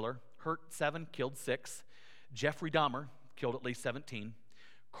Sam killer. Hurt 7, killed 6. Jeffrey Dahmer killed at least 17.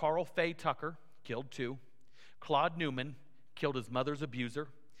 Carl Fay Tucker killed 2. Claude Newman killed his mother's abuser.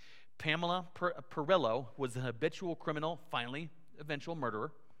 Pamela Perillo was an habitual criminal, finally, eventual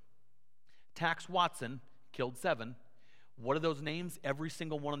murderer. Tax Watson killed 7. What are those names? Every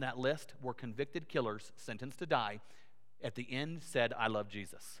single one on that list were convicted killers, sentenced to die. At the end said, I love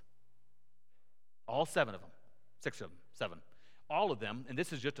Jesus. All 7 of them. 6 of them. 7. All of them, and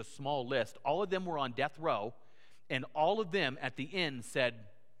this is just a small list, all of them were on death row, and all of them at the end said,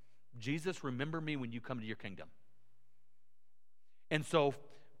 Jesus, remember me when you come to your kingdom. And so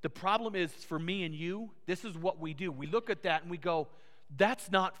the problem is for me and you, this is what we do. We look at that and we go,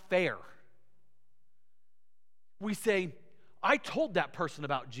 that's not fair. We say, I told that person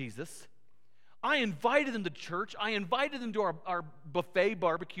about Jesus. I invited them to church. I invited them to our buffet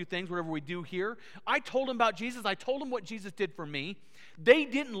barbecue things, whatever we do here. I told them about Jesus. I told them what Jesus did for me. They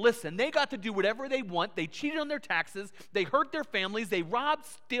didn't listen. They got to do whatever they want. They cheated on their taxes. They hurt their families. They robbed,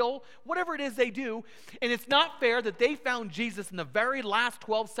 steal, whatever it is they do. And it's not fair that they found Jesus in the very last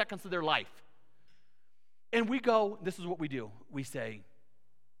 12 seconds of their life. And we go, this is what we do. We say,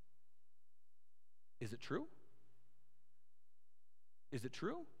 is it true? Is it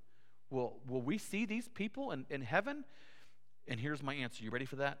true? Will we see these people in heaven? And here's my answer. You ready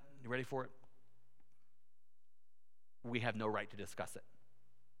for that? You ready for it? We have no right to discuss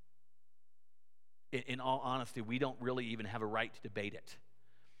it. In all honesty, we don't really even have a right to debate it.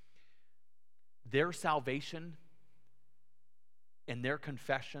 Their salvation and their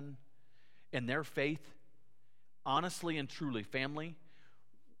confession and their faith, honestly and truly, family,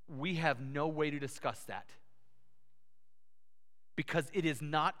 we have no way to discuss that. Because it is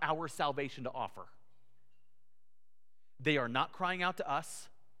not our salvation to offer. They are not crying out to us.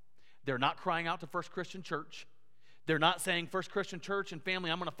 They're not crying out to First Christian Church. They're not saying, First Christian Church and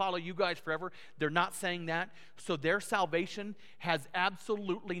family, I'm going to follow you guys forever. They're not saying that. So their salvation has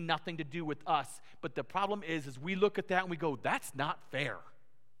absolutely nothing to do with us. But the problem is we look at that and we go, that's not fair.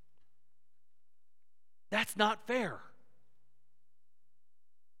 That's not fair.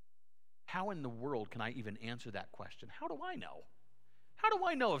 How in the world can I even answer that question? How do I know? How do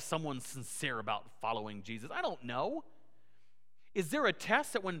I know if someone's sincere about following Jesus? I don't know. Is there a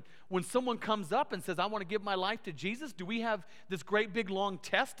test that when someone comes up and says, I want to give my life to Jesus, do we have this great big long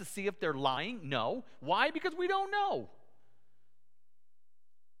test to see if they're lying? No. Why? Because we don't know.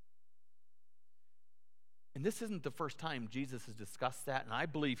 And this isn't the first time Jesus has discussed that, and I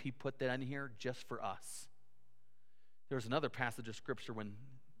believe he put that in here just for us. There's another passage of Scripture when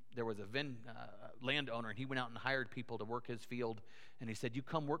there was a landowner, and he went out and hired people to work his field, and he said, you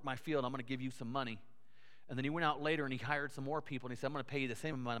come work my field, I'm going to give you some money. And then he went out later and he hired some more people, and he said, I'm going to pay you the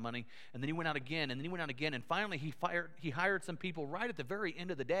same amount of money. And then he went out again, and then he went out again, and finally he hired some people right at the very end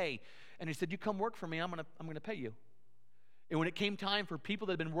of the day, and he said, you come work for me, I'm going to pay you. And when it came time for people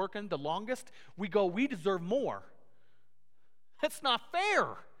that had been working the longest, we deserve more. That's not fair.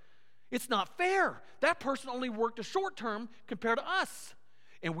 It's not fair. That person only worked a short term compared to us.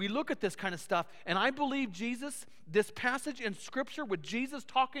 And we look at this kind of stuff, and I believe Jesus, this passage in Scripture with Jesus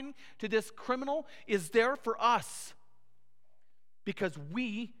talking to this criminal is there for us because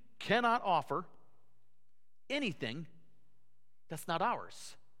we cannot offer anything that's not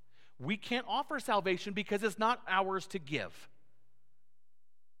ours. We can't offer salvation because it's not ours to give.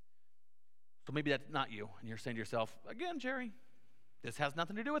 So maybe that's not you, and you're saying to yourself, again, Jerry, this has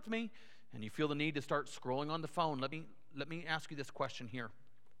nothing to do with me, and you feel the need to start scrolling on the phone. Let me ask you this question here.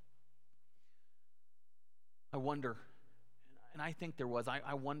 I wonder, and I think there was,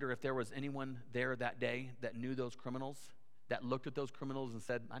 I wonder if there was anyone there that day that knew those criminals, that looked at those criminals and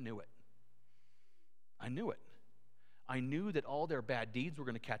said, I knew it. I knew it. I knew that all their bad deeds were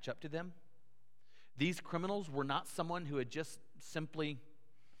going to catch up to them. These criminals were not someone who had just simply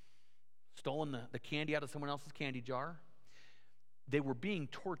stolen the candy out of someone else's candy jar. They were being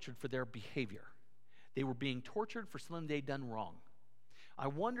tortured for their behavior. They were being tortured for something they'd done wrong. I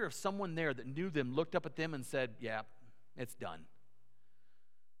wonder if someone there that knew them looked up at them and said, yeah, it's done.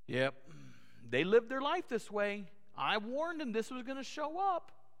 Yep, they lived their life this way. I warned them this was going to show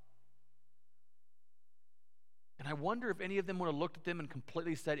up. And I wonder if any of them would have looked at them and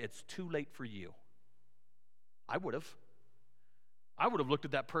completely said, it's too late for you. I would have. I would have looked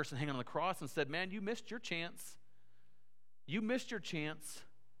at that person hanging on the cross and said, man, you missed your chance. You missed your chance.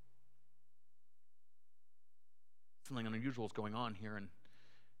 Something unusual is going on here, and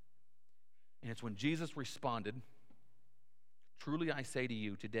it's when Jesus responded, truly I say to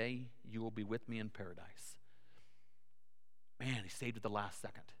you, today you will be with me in paradise. Man, he saved at the last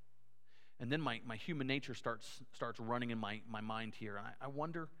second. And then my human nature starts running in my mind here. And I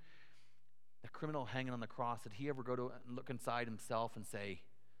wonder, the criminal hanging on the cross, did he ever go to look inside himself and say,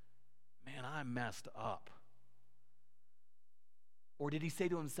 man, I messed up? Or did he say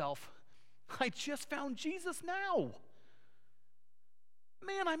to himself, I just found Jesus now.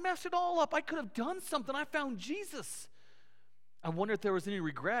 Man, I messed it all up. I could have done something. I found Jesus. I wonder if there was any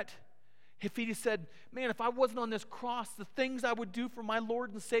regret. If he just said, man, if I wasn't on this cross, the things I would do for my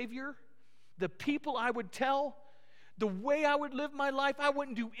Lord and Savior, the people I would tell, the way I would live my life, I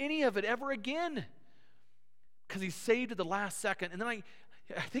wouldn't do any of it ever again. Because he saved at the last second. And then I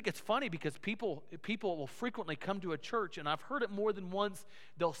think it's funny because people will frequently come to a church, and I've heard it more than once.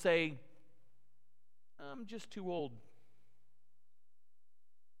 They'll say, I'm just too old.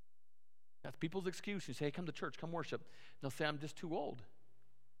 That's people's excuse. You say, hey, come to church, come worship. They'll say, I'm just too old.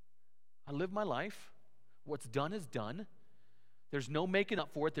 I live my life. What's done is done. There's no making up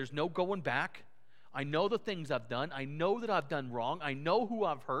for it. There's no going back. I know the things I've done. I know that I've done wrong. I know who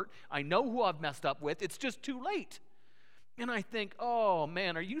I've hurt. I know who I've messed up with. It's just too late. And I think, oh,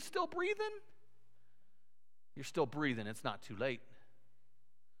 man, are you still breathing? You're still breathing. It's not too late.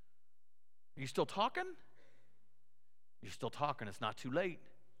 Are you still talking? You're still talking. It's not too late.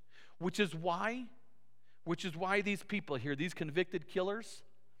 Which is why these people here, these convicted killers,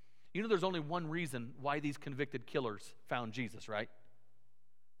 you know there's only one reason why these convicted killers found Jesus, right?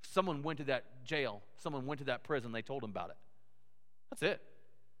 Someone went to that jail. Someone went to that prison. They told them about it. That's it.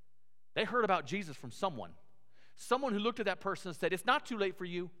 They heard about Jesus from someone. Someone who looked at that person and said, it's not too late for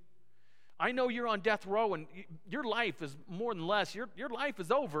you. I know you're on death row and your life is more than less. Your life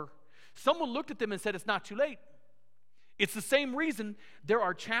is over. Someone looked at them and said, it's not too late. It's the same reason there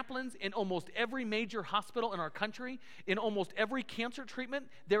are chaplains in almost every major hospital in our country. In almost every cancer treatment,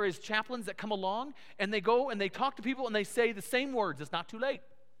 there is chaplains that come along and they go and they talk to people and they say the same words, it's not too late.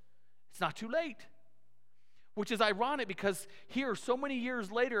 It's not too late. Which is ironic because here, so many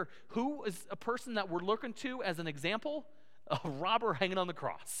years later, who is a person that we're looking to as an example? A robber hanging on the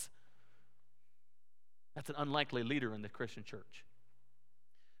cross. That's an unlikely leader in the Christian church.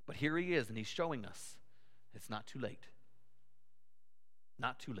 But here he is, and he's showing us it's not too late.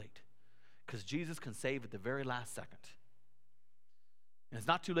 Not too late. Because Jesus can save at the very last second. And it's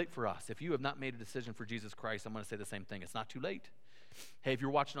not too late for us. If you have not made a decision for Jesus Christ, I'm going to say the same thing. It's not too late. Hey, if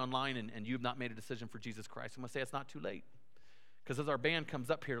you're watching online and you have not made a decision for Jesus Christ, I'm going to say it's not too late. Because as our band comes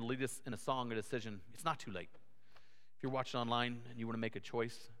up here to lead us in a song, a decision, it's not too late. If you're watching online and you want to make a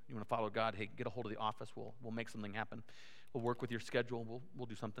choice, you want to follow God, hey, get a hold of the office. We'll make something happen. We'll work with your schedule. We'll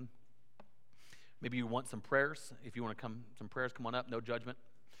do something. Maybe you want some prayers. If you want to some prayers, come on up. No judgment.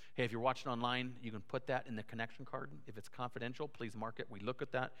 Hey, if you're watching online, you can put that in the connection card. If it's confidential, please mark it. We look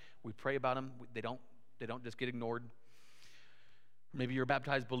at that. We pray about them. They don't just get ignored. Maybe you're a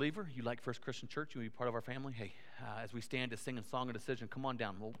baptized believer. You like First Christian Church. You want to be part of our family. Hey, as we stand to sing a song of decision, come on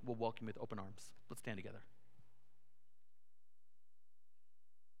down. We'll welcome you with open arms. Let's stand together.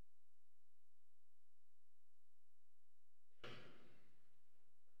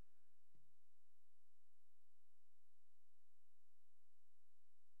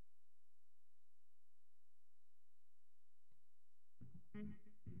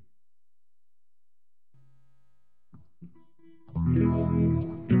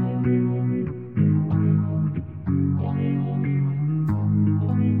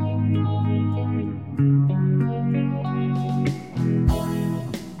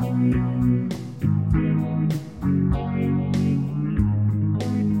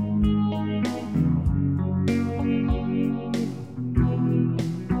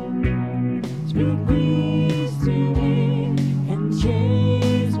 Speak peace to me and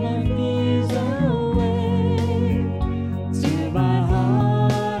chase my fears away. To my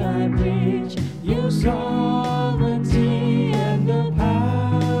heart I preach your sovereignty and the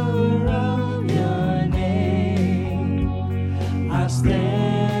power of your name. I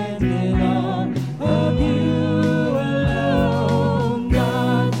stand in awe of you alone,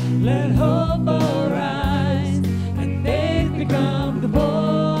 God. Let hope arise and faith become the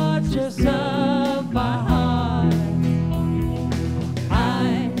fortress of my heart.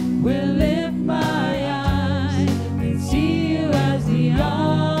 I will lift my eyes and see you as the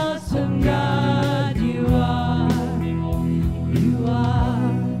awesome God you are. You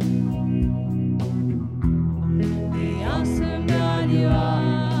are the awesome God you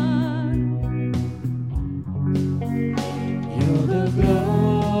are. You're the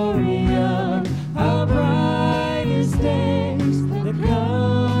glory of our brightest days, the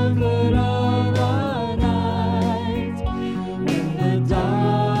comfort of our night. When the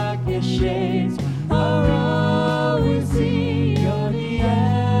darkness shades our all we see, you're the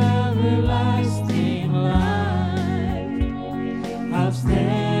everlasting light. I'll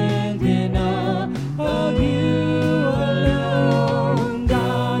stand in awe of you alone,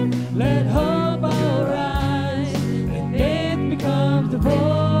 God. Let hope arise and faith becomes the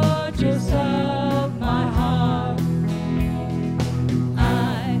fortress of my heart.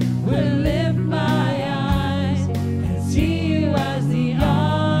 I will lift my eyes and see you as the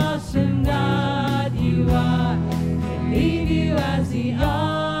awesome God you are. Believe you as the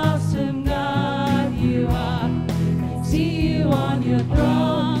awesome God you are. See you on your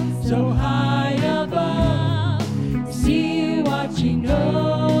throne, so high above. See you watching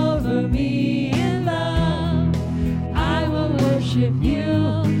over me in love. I will worship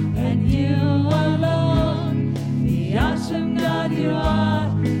you and you alone. The awesome God you are,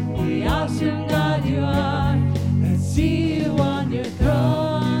 the awesome God you are. And see you on your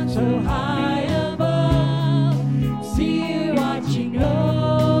throne, so high above. See you watching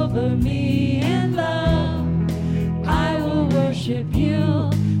over me in love. I will worship you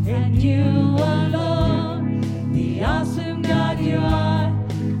and you alone. The awesome God you are,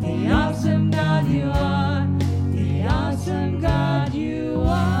 the awesome God you are, the awesome God you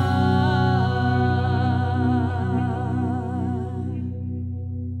are.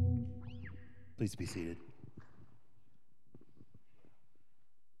 Please be seated.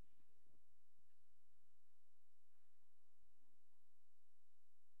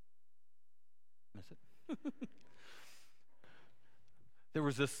 Miss it. There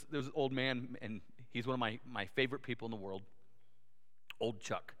was this old man, and he's one of my favorite people in the world, old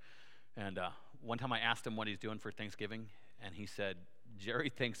Chuck. And one time I asked him what he's doing for Thanksgiving, and he said, Jerry,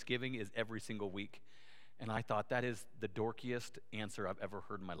 Thanksgiving is every single week. And I thought, that is the dorkiest answer I've ever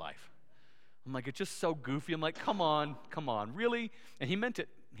heard in my life. I'm like, it's just so goofy. I'm like, come on, really? And he meant it.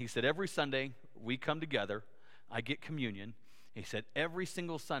 He said, every Sunday we come together, I get communion. He said, every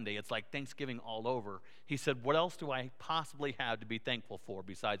single Sunday, it's like Thanksgiving all over. He said, what else do I possibly have to be thankful for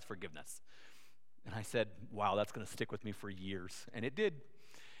besides forgiveness? And I said, wow, that's going to stick with me for years. And it did.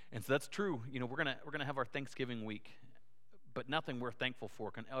 And so that's true. You know, we're gonna have our Thanksgiving week, but nothing we're thankful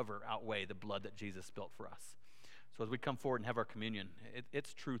for can ever outweigh the blood that Jesus spilt for us. So as we come forward and have our communion,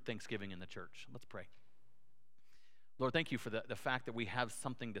 it's true Thanksgiving in the church. Let's pray. Lord, thank you for the fact that we have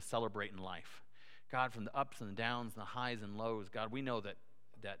something to celebrate in life. God, from the ups and the downs, and the highs and lows, God, we know that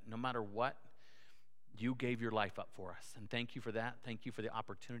no matter what, you gave your life up for us. And thank you for that. Thank you for the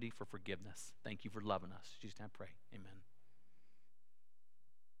opportunity for forgiveness. Thank you for loving us. In Jesus' name I pray. Amen.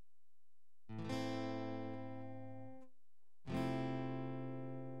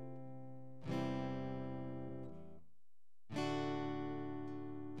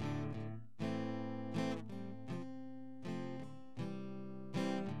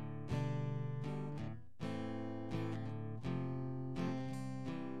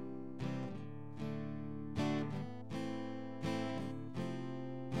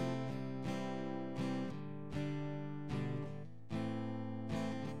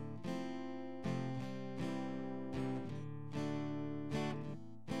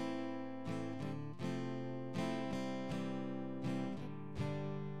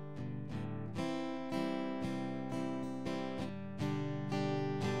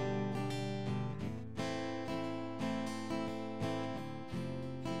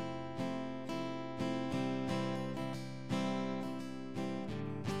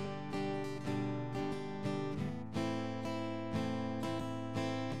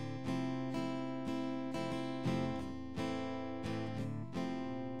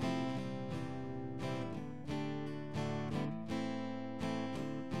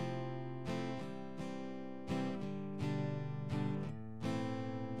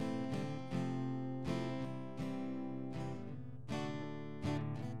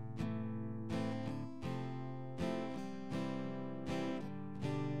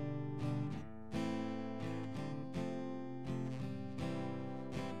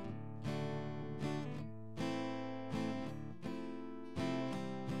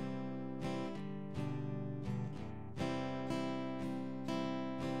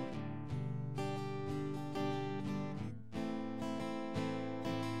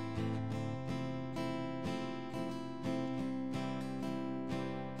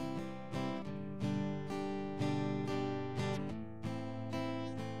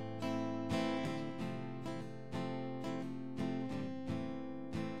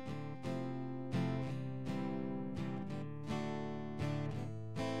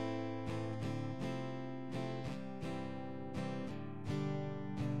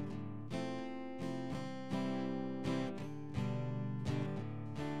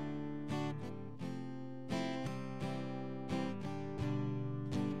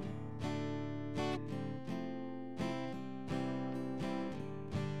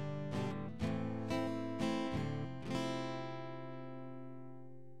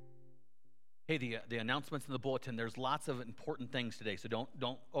 Hey, the announcements in the bulletin, there's lots of important things today, so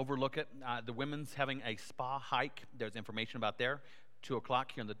don't overlook it. The women's having a spa hike. There's information about there. 2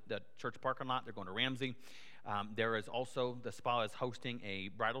 o'clock here in the church parking lot. They're going to Ramsey. There is also, the spa is hosting a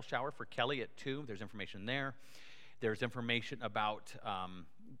bridal shower for Kelly at 2. There's information there. There's information about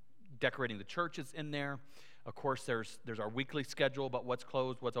decorating the churches in there. Of course, there's our weekly schedule about what's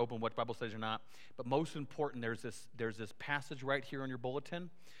closed, what's open, what Bible studies are not. But most important, there's this passage right here in your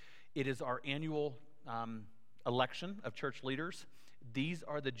bulletin. It is our annual election of church leaders. These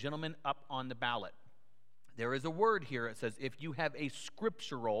are the gentlemen up on the ballot. There is a word here. It says, if you have a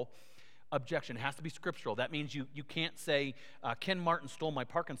scriptural objection, it has to be scriptural. That means you can't say, Ken Martin stole my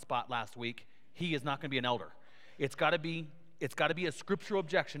parking spot last week. He is not going to be an elder. It's got to be a scriptural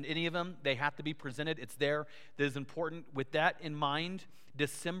objection. Any of them, they have to be presented. It's there. That is important. With that in mind,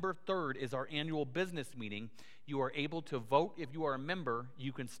 December 3rd is our annual business meeting. You are able to vote. If you are a member,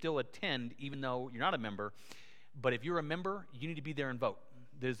 you can still attend even though you're not a member. But if you're a member, you need to be there and vote.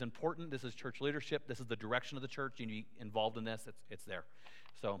 This is important. This is church leadership. This is the direction of the church. You need to be involved in this. It's there.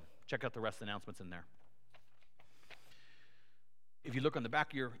 So check out the rest of the announcements in there. If you look on the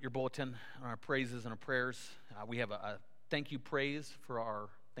back of your bulletin, on our praises and our prayers, we have a thank you praise for our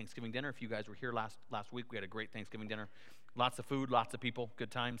Thanksgiving dinner. If you guys were here last week, we had a great Thanksgiving dinner. Lots of food, lots of people,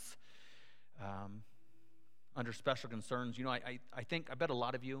 good times. Under special concerns, you know, I bet a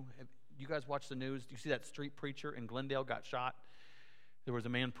lot of you guys watch the news. Do you see that street preacher in Glendale got shot? There was a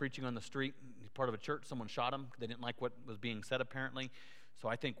man preaching on the street. He's part of a church. Someone shot him. They didn't like what was being said, apparently. So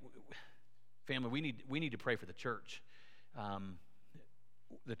I think, family, we need to pray for the church.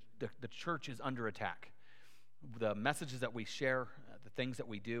 The church is under attack. The messages that we share, the things that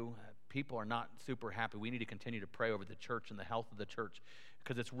we do, people are not super happy. We need to continue to pray over the church and the health of the church,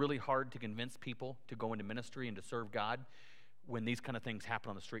 because it's really hard to convince people to go into ministry and to serve God when these kind of things happen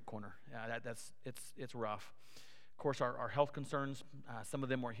on the street corner. It's rough. Of course, our health concerns, some of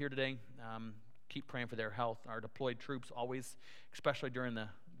them were here today. Keep praying for their health. Our deployed troops always, especially during the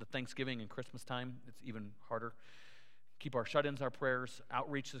Thanksgiving and Christmas time, it's even harder. Keep our shut-ins, our prayers.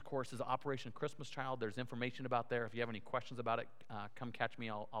 Outreach, of course, is Operation Christmas Child. There's information about there. If you have any questions about it, come catch me.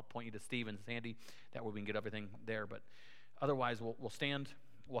 I'll point you to Steve and Sandy. That way we can get everything there. But otherwise, we'll stand.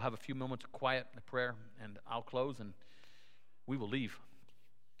 We'll have a few moments of quiet and prayer, and I'll close, and we will leave.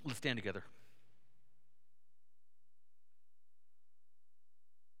 Let's stand together.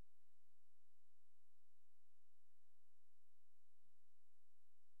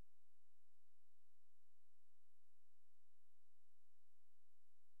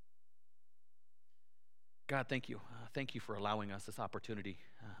 God, thank you. Thank you for allowing us this opportunity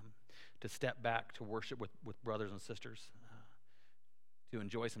to step back, to worship with brothers and sisters, to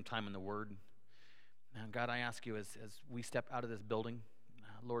enjoy some time in the Word. And God, I ask you as we step out of this building,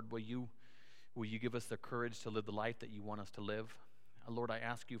 Lord, will you give us the courage to live the life that you want us to live? Lord, I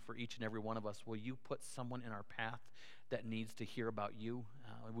ask you for each and every one of us, will you put someone in our path that needs to hear about you?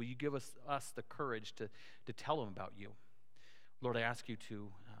 Will you give us the courage to tell them about you? Lord, I ask you to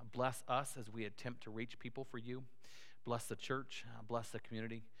bless us as we attempt to reach people for you. Bless the church. Bless the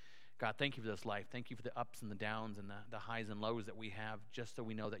community. God, thank you for this life. Thank you for the ups and the downs and the highs and lows that we have, just so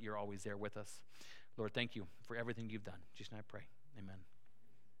we know that you're always there with us. Lord, thank you for everything you've done. In Jesus' name I pray. Amen.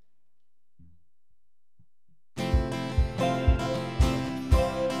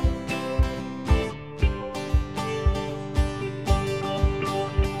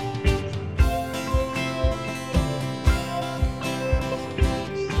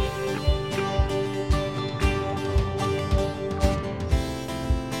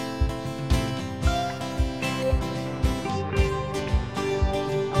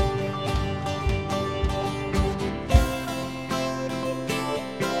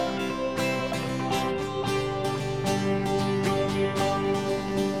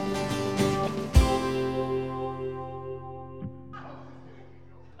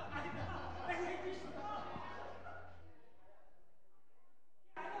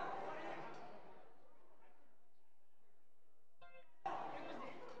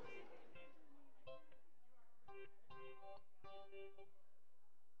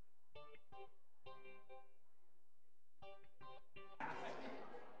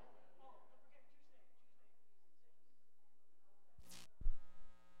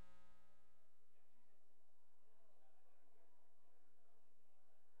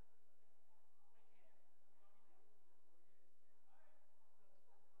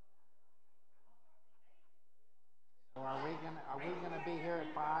 So are we gonna be here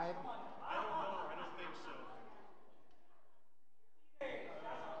at 5?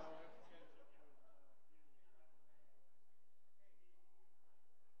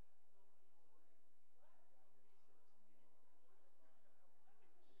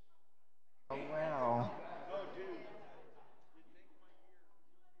 Oh well.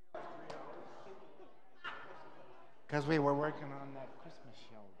 Because we were working on